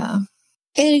 Yeah.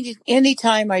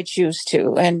 Anytime I choose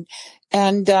to. And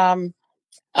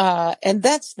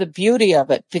that's the beauty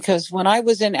of it, because when I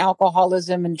was in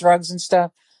alcoholism and drugs and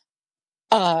stuff,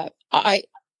 I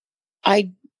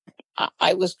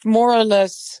was more or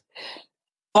less,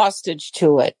 hostage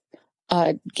to it.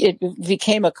 It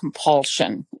became a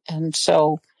compulsion. And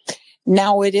so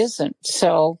now it isn't.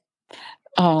 So,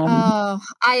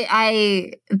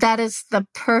 I that is the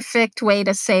perfect way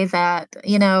to say that,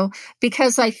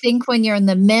 because I think when you're in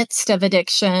the midst of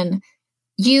addiction,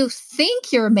 you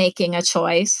think you're making a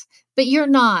choice, but you're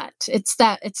not. It's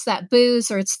that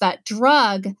booze or it's that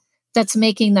drug that's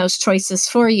making those choices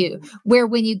for you. Where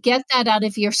when you get that out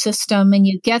of your system and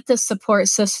you get the support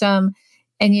system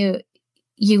and you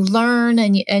learn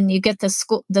and you get the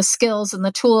skills and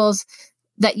the tools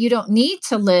that you don't need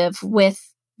to live with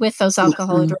those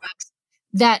alcohol or drugs,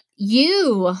 that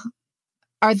you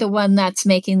are the one that's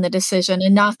making the decision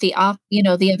and not the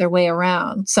other way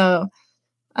around. So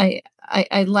I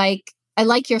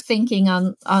like your thinking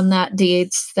on that,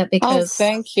 Deeds. That because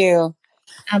thank you,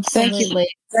 absolutely.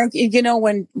 Thank you.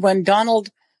 When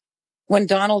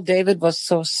Donald David was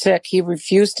so sick, he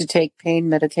refused to take pain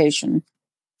medication.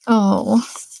 Oh,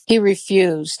 he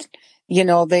refused.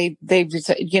 They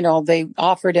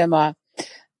offered him a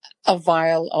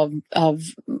vial of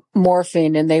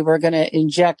morphine and they were going to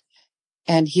inject,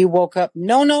 and he woke up.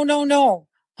 No.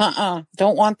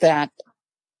 Don't want that.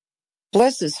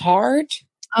 Bless his heart.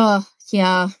 Oh,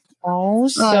 yeah. Oh,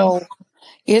 so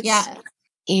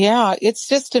it's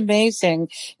just amazing.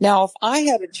 Now, if I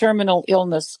had a terminal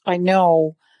illness, I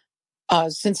know,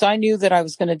 since I knew that I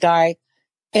was going to die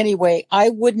anyway, I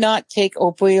would not take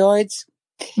opioids.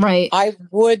 Right. I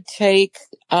would take,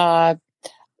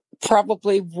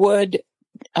 probably would,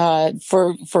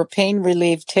 for pain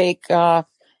relief, take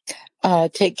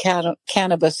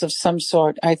cannabis of some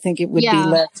sort. I think it would be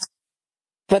less,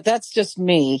 but that's just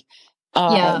me.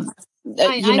 I'm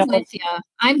with you.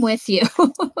 I'm with you.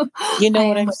 You know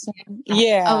what I'm saying?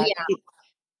 Yeah. Oh, yeah.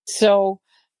 So,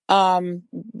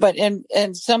 but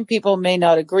some people may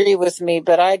not agree with me,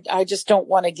 but I just don't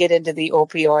want to get into the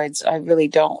opioids. I really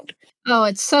don't. Oh,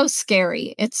 it's so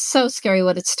scary. It's so scary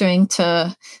what it's doing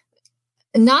to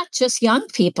not just young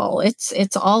people.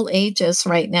 It's all ages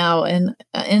right now, and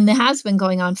it has been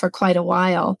going on for quite a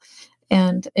while.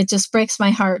 And it just breaks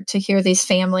my heart to hear these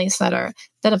families that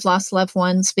have lost loved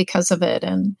ones because of it.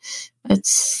 And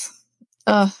it's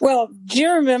well, do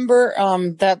you remember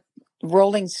that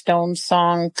Rolling Stones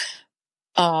song,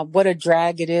 What a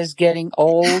Drag It Is Getting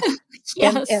Old?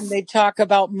 Yes. And they talk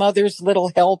about Mother's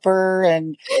Little Helper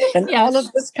and yes. all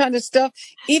of this kind of stuff.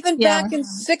 Even back in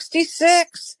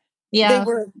 1966. Yeah.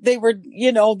 They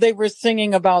were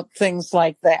singing about things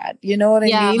like that. You know what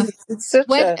I mean? It's such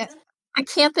I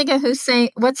can't think of who's saying.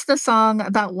 What's the song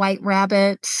about White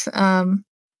Rabbit?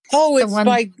 It's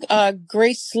by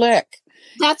Grace Slick.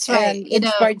 That's right. And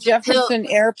it's by Jefferson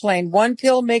Airplane. One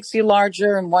pill makes you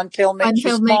larger, and one pill makes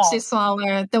you small. Makes you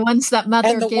smaller. The ones that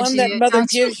mother gives you. And the one that mother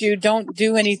gives you don't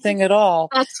do anything at all.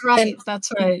 That's right.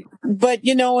 That's right. But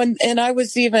and I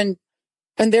was even,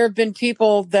 and there have been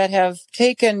people that have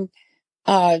taken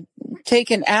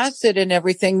acid and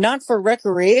everything, not for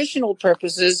recreational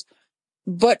purposes,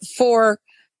 but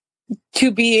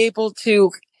to be able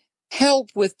to help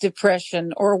with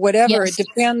depression or whatever. Yes. It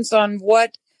depends on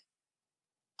what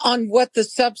the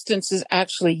substance is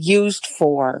actually used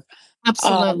for.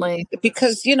 Absolutely.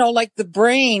 Because, like the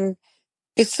brain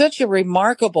is such a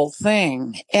remarkable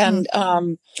thing. And,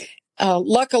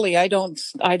 luckily I don't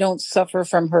suffer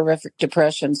from horrific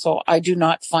depression, so I do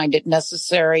not find it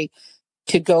necessary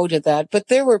to go to that. But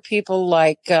there were people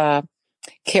like,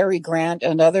 Cary Grant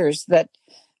and others that,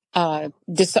 and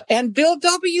Bill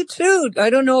W. too.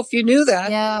 I don't know if you knew that.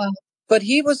 Yeah. But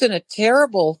he was in a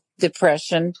terrible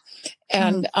depression,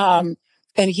 and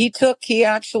he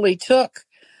actually took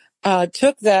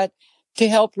that to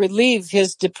help relieve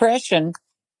his depression,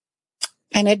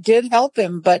 and it did help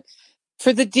him. But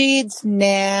for the deeds,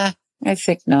 nah, I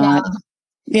think not.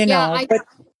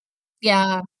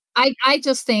 I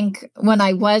just think when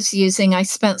I was using, I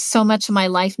spent so much of my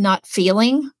life not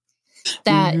feeling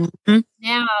that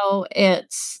now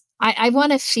I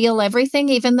want to feel everything,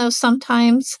 even though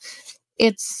sometimes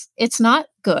it's not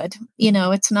good.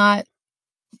 It's not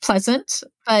pleasant,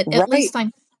 but at least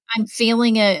I'm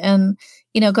feeling it. And,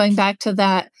 going back to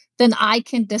that, then I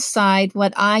can decide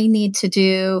what I need to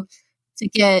do to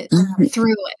get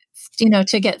through it,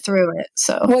 to get through it.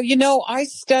 So, well, I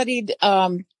studied,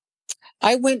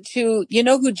 I went to,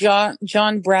 who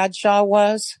John Bradshaw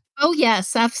was? Oh,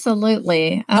 yes,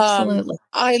 absolutely. Absolutely.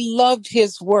 I loved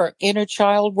his work, inner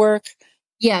child work.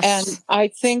 Yes. And I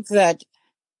think that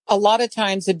a lot of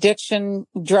times addiction,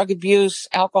 drug abuse,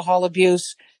 alcohol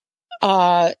abuse,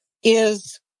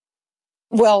 abuse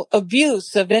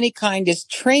of any kind is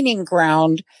training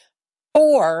ground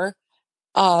for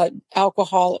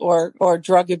alcohol or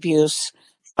drug abuse.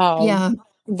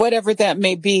 whatever that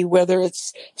may be, whether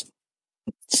it's,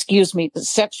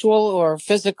 sexual or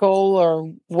physical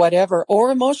or whatever,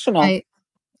 or emotional. Right.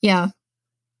 Yeah.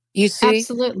 You see?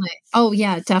 Absolutely. Oh,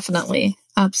 yeah, definitely.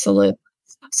 Absolutely.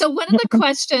 So one of the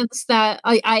questions that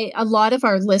a lot of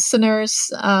our listeners,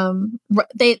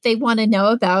 they want to know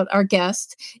about our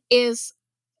guest is,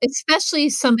 especially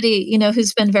somebody,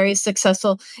 who's been very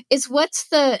successful, is what's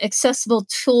the accessible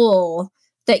tool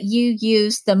that you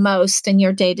use the most in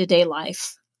your day-to-day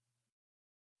life?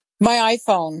 My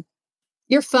iPhone.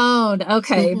 Your phone.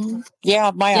 Okay. Mm-hmm.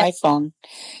 Yeah, my iPhone.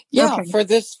 Yeah. Okay. For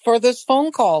this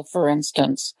phone call, for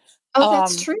instance. Oh,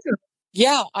 that's true.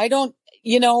 Yeah. I don't,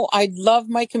 I love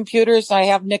my computers. I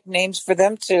have nicknames for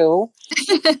them too.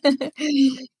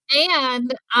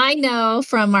 And I know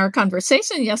from our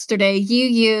conversation yesterday, you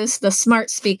use the smart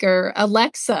speaker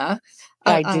Alexa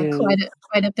I do.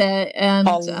 quite a bit. And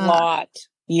a lot.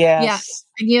 Yes. Yeah.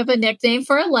 And you have a nickname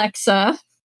for Alexa.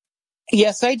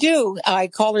 Yes, I do. I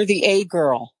call her the A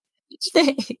girl. The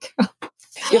A girl.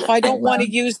 If I don't want to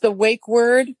use the wake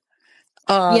word,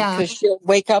 because she'll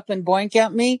wake up and boink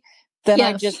at me, then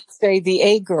I just say the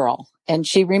A girl, and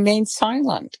she remains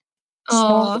silent.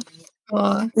 Oh.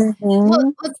 Mm-hmm.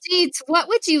 Well, Deeds, what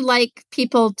would you like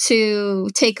people to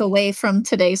take away from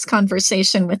today's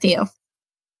conversation with you?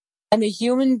 I'm a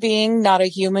human being, not a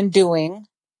human doing.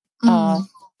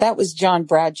 That was John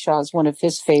Bradshaw's one of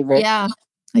his favorite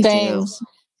things. Do.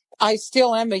 I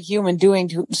still am a human doing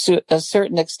to a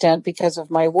certain extent because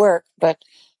of my work, but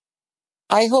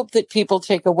I hope that people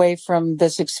take away from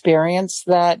this experience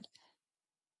that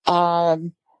I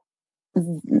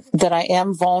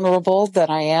am vulnerable, that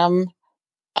I am.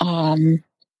 I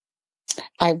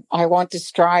want to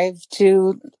strive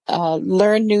to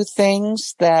learn new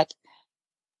things. That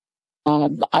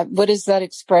what is that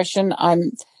expression?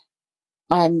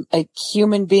 I'm a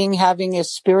human being having a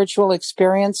spiritual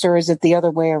experience, or is it the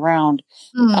other way around?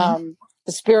 The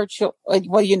spiritual.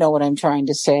 Well, you know what I'm trying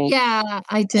to say. Yeah,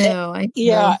 I do.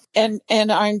 Yeah, and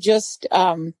I'm just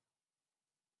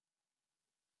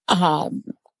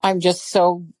I'm just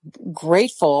so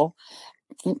grateful,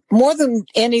 more than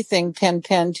anything, Pen,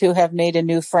 to have made a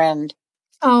new friend.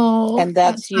 Oh, and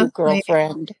that's you,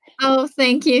 girlfriend. Oh,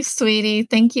 thank you, sweetie.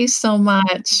 Thank you so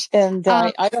much. And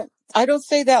I don't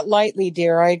say that lightly,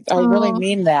 dear. I really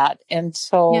mean that. And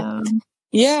so,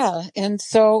 and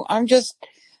so I'm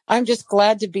just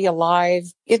glad to be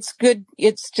alive. It's good.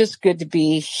 It's just good to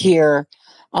be here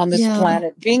on this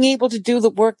planet, being able to do the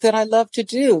work that I love to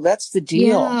do. That's the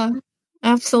deal. Yeah,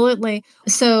 absolutely.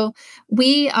 So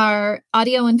we are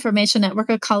Audio Information Network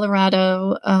of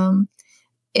Colorado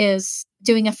is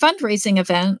doing a fundraising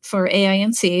event for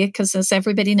AINC because, as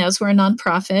everybody knows, we're a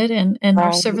nonprofit and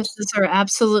our services are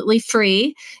absolutely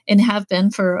free and have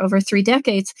been for over 3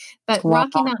 decades. But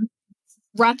Rocky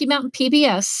Mountain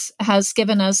PBS has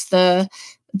given us the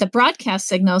broadcast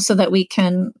signal so that we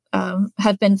can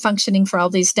have been functioning for all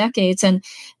these decades. And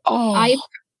I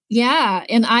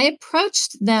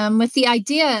approached them with the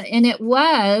idea, and it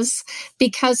was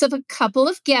because of a couple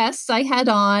of guests I had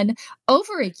on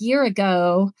over a year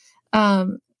ago.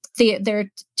 There are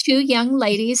 2 young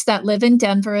ladies that live in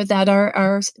Denver that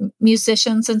are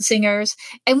musicians and singers,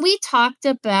 and we talked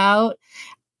about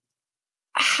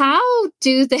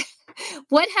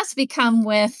what has become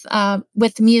with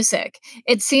music.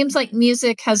 It seems like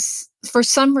music has, for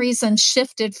some reason,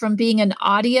 shifted from being an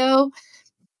audio,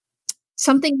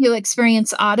 something you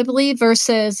experience audibly,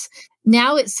 versus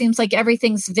now it seems like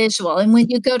everything's visual. And when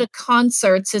you go to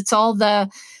concerts, it's all the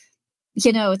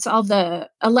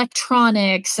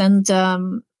electronics and, I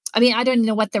don't even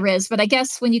know what there is, but I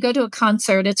guess when you go to a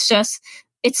concert, it's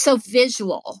so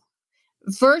visual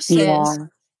versus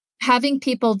having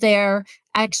people there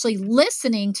actually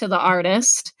listening to the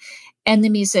artist and the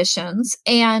musicians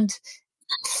and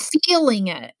feeling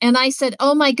it. And I said,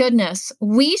 oh my goodness,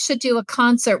 we should do a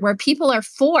concert where people are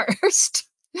forced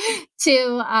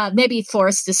to, maybe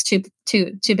forced is too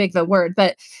big of a word,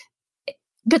 but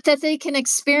that they can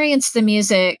experience the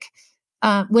music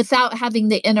without having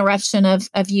the interruption of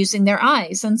using their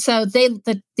eyes. And so these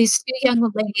 2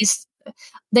 young ladies,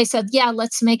 they said, yeah,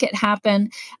 let's make it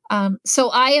happen. So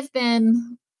I have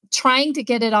been trying to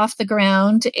get it off the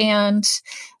ground. And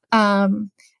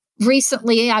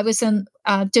recently I was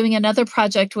doing another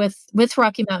project with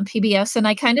Rocky Mountain PBS, and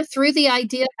I kind of threw the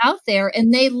idea out there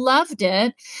and they loved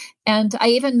it. And I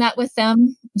even met with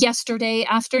them yesterday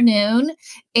afternoon,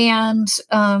 and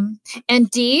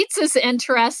Deeds is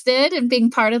interested in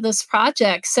being part of this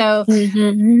project. So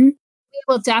we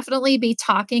will definitely be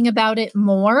talking about it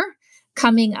more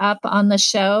coming up on the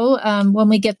show when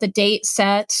we get the date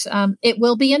set. It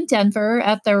will be in Denver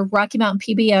at the Rocky Mountain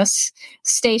PBS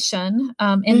station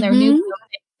in their new building.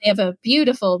 They have a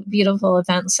beautiful, beautiful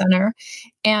event center.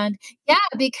 And yeah,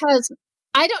 because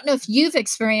I don't know if you've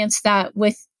experienced that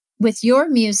with your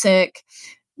music,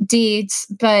 Deeds,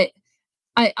 but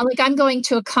I'm going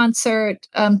to a concert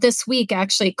this week,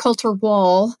 actually, Coulter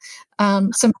Wall.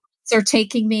 Some friends are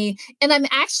taking me, and I'm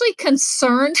actually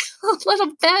concerned a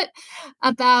little bit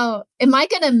about, am I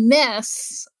going to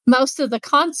miss most of the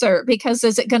concert because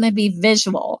is it going to be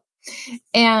visual?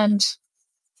 And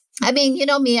I mean, you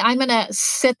know me, I'm going to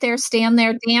sit there, stand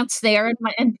there, dance there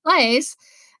in place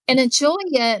and enjoy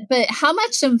it. But how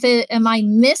much of it am I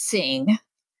missing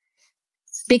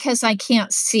because I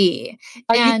can't see?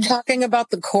 Are you talking about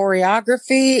the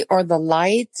choreography or the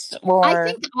lights? Or I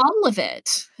think all of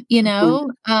it, you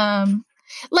know,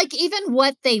 like even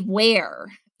what they wear,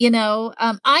 you know,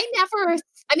 I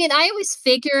always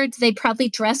figured they probably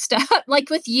dressed up like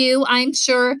with you. I'm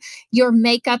sure your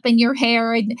makeup and your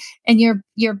hair and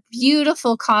your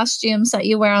beautiful costumes that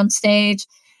you wear on stage.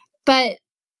 But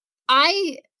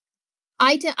that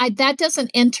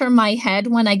doesn't enter my head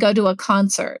when I go to a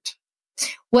concert.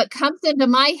 What comes into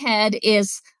my head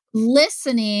is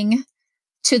listening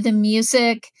to the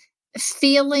music,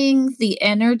 feeling the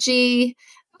energy,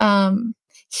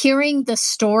 hearing the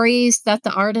stories that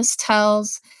the artist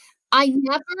tells.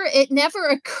 It never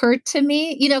occurred to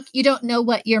me, you know, you don't know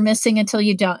what you're missing until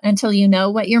you know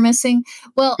what you're missing.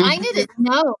 Well, I didn't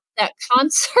know that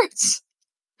concerts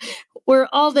were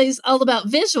all about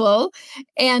visual.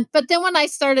 But then when I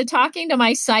started talking to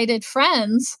my sighted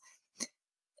friends,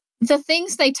 the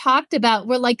things they talked about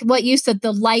were like what you said,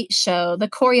 the light show, the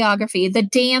choreography, the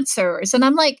dancers. And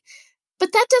I'm like,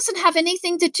 but that doesn't have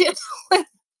anything to do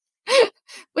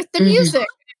with the music.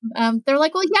 They're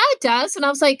like, well, yeah, it does. And I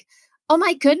was like, oh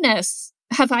my goodness,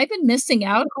 have I been missing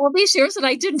out all these years that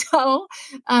I didn't know?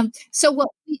 So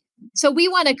we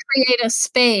want to create a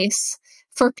space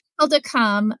for people to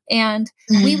come, and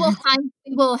we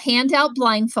will hand out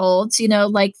blindfolds, you know,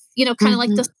 like, you know, kind of like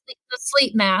the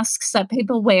sleep masks that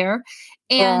people wear.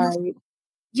 And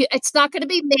it's not going to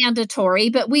be mandatory,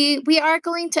 but we are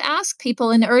going to ask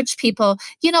people and urge people,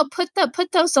 you know, put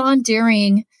those on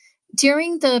during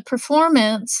the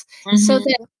performance so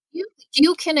that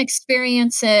you can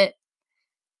experience it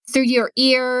through your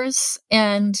ears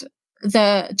and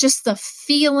the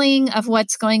feeling of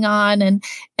what's going on, and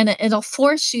it'll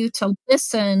force you to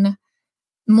listen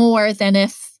more than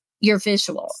if you're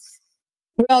visual.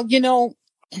 Well, you know,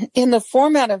 in the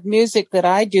format of music that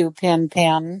I do, Pen,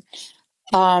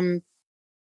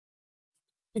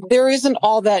 there isn't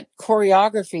all that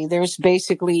choreography. There's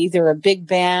basically either a big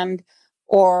band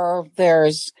or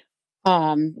there's,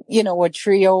 you know, a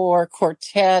trio or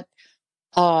quartet.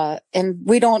 And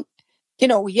we don't, you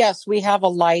know, yes, we have a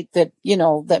light that, you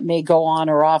know, that may go on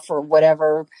or off or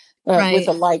whatever, with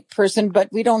a light person, but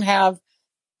we don't have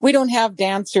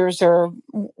dancers or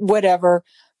whatever.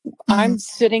 I'm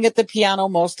sitting at the piano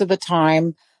most of the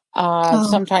time.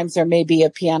 Sometimes there may be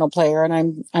a piano player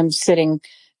and I'm sitting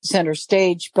center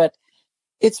stage, but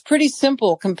it's pretty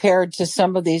simple compared to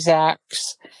some of these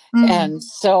acts. And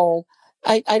so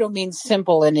I don't mean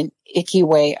simple in an icky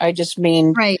way. I just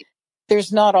mean,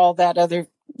 there's not all that other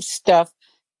stuff.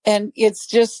 And it's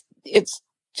just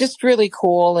really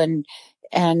cool. And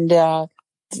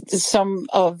some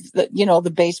of the, you know,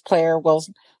 the bass player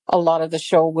a lot of the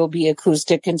show will be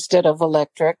acoustic instead of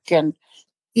electric, and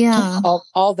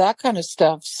all that kind of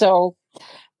stuff. So,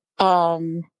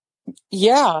 so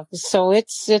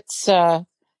it's, and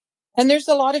there's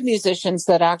a lot of musicians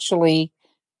that actually,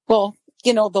 well,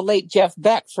 you know, the late Jeff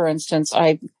Beck, for instance,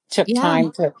 I took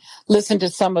time to listen to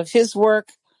some of his work.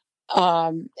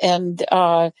 You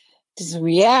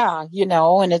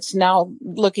know, and it's now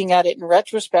looking at it in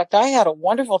retrospect, I had a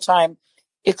wonderful time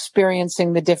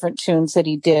experiencing the different tunes that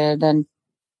he did and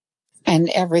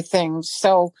everything.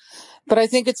 So, but I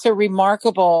think it's a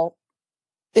remarkable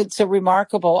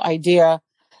idea,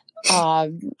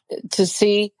 to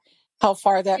see how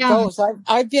far that goes.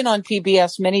 I've been on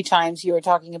PBS many times. You were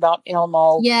talking about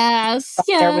Elmo. Yes.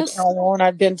 There with Elmo, and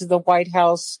I've been to the White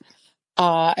House.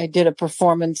 I did a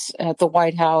performance at the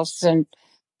White House and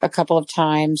a couple of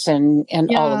times, and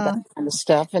all of that kind of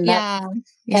stuff. And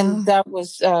that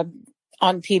was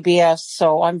on PBS,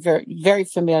 so I'm very, very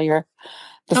familiar.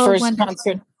 The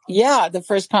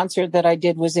first concert that I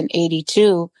did was in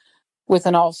 '82 with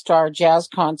an all-star jazz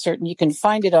concert, and you can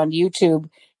find it on YouTube.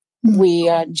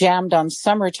 We jammed on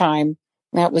Summertime.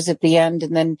 That was at the end,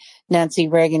 and then Nancy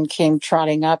Reagan came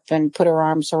trotting up and put her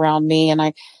arms around me, and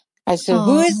I I said,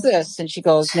 who is this? And she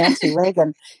goes, Nancy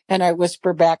Reagan. And I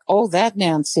whisper back, oh, that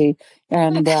Nancy.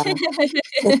 And,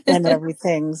 and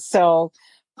everything. So,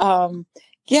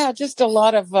 just a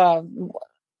lot of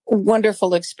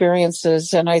wonderful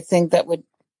experiences. And I think that would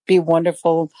be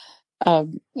wonderful,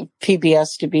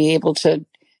 PBS to be able to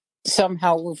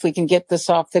somehow, if we can get this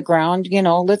off the ground,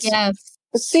 let's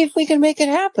see if we can make it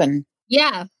happen.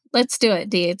 Yeah. Let's do it,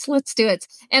 Deeds. Let's do it.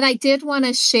 And I did want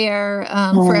to share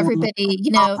for everybody,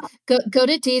 go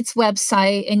to Deeds'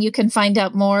 website and you can find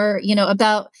out more,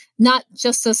 about not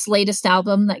just this latest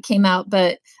album that came out,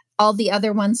 but all the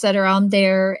other ones that are on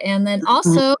there. And then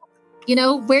also,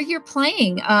 where you're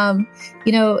playing.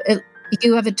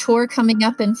 You have a tour coming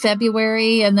up in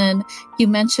February, and then you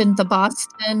mentioned the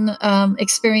Boston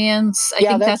experience. I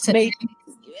think that's May.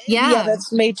 Yeah,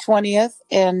 that's May 20th,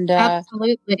 and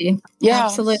absolutely. Yeah,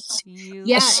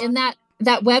 and that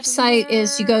website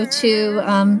is, you go to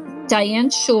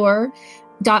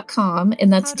DianeSchuur.com,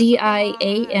 and that's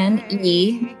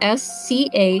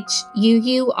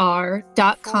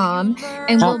DianeSchuur.com,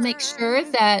 and we'll make sure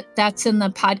that that's in the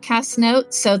podcast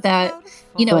notes so that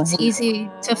it's easy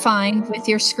to find with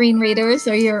your screen readers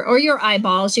or your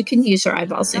eyeballs. You can use your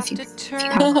eyeballs if you have to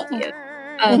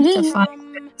find it.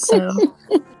 So,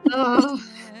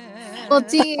 well,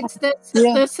 Deeds,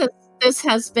 this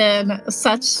has been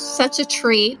such a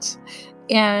treat,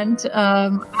 and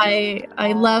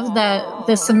I love that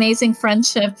this amazing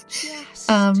friendship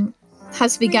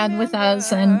has begun with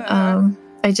us, and I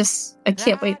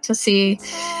can't wait to see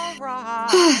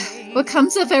what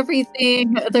comes of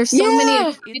everything. There's so many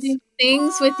exciting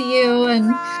things with you,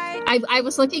 and I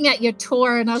was looking at your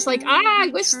tour, and I was like,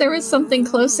 I wish there was something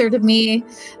closer to me.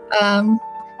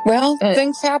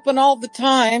 Things happen all the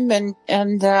time, and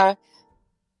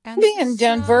be in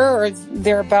Denver or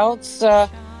thereabouts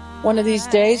one of these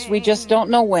days. We just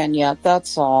don't know when yet.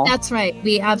 That's all. That's right.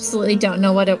 We absolutely don't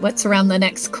know what's around the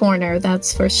next corner.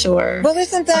 That's for sure. Well,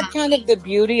 isn't that kind of the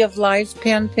beauty of life,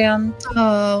 Pen?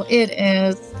 Oh, it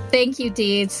is. Thank you,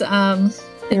 Deeds. This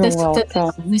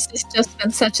has just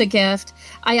been such a gift.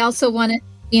 I also want to,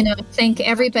 thank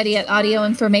everybody at Audio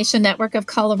Information Network of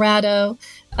Colorado.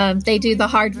 They do the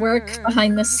hard work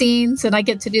behind the scenes, and I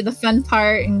get to do the fun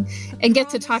part and get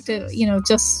to talk to,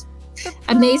 just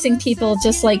amazing people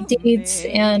just like Deeds.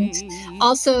 And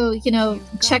also,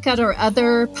 check out our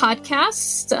other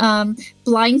podcasts,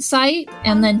 Blindsight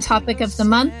and then Topic of the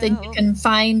Month, and you can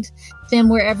find them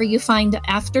wherever you find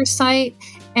After Sight.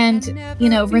 And,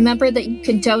 remember that you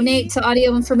can donate to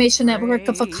Audio Information Network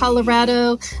of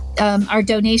Colorado. Your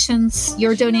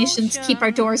donations keep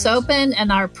our doors open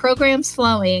and our programs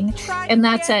flowing. And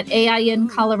that's at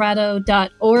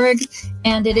aincolorado.org.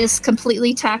 And it is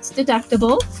completely tax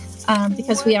deductible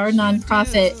because we are a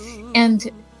nonprofit.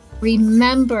 And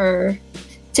remember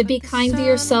to be kind to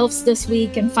yourselves this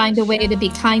week and find a way to be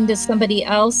kind to somebody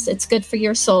else. It's good for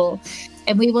your soul.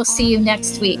 And we will see you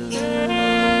next week.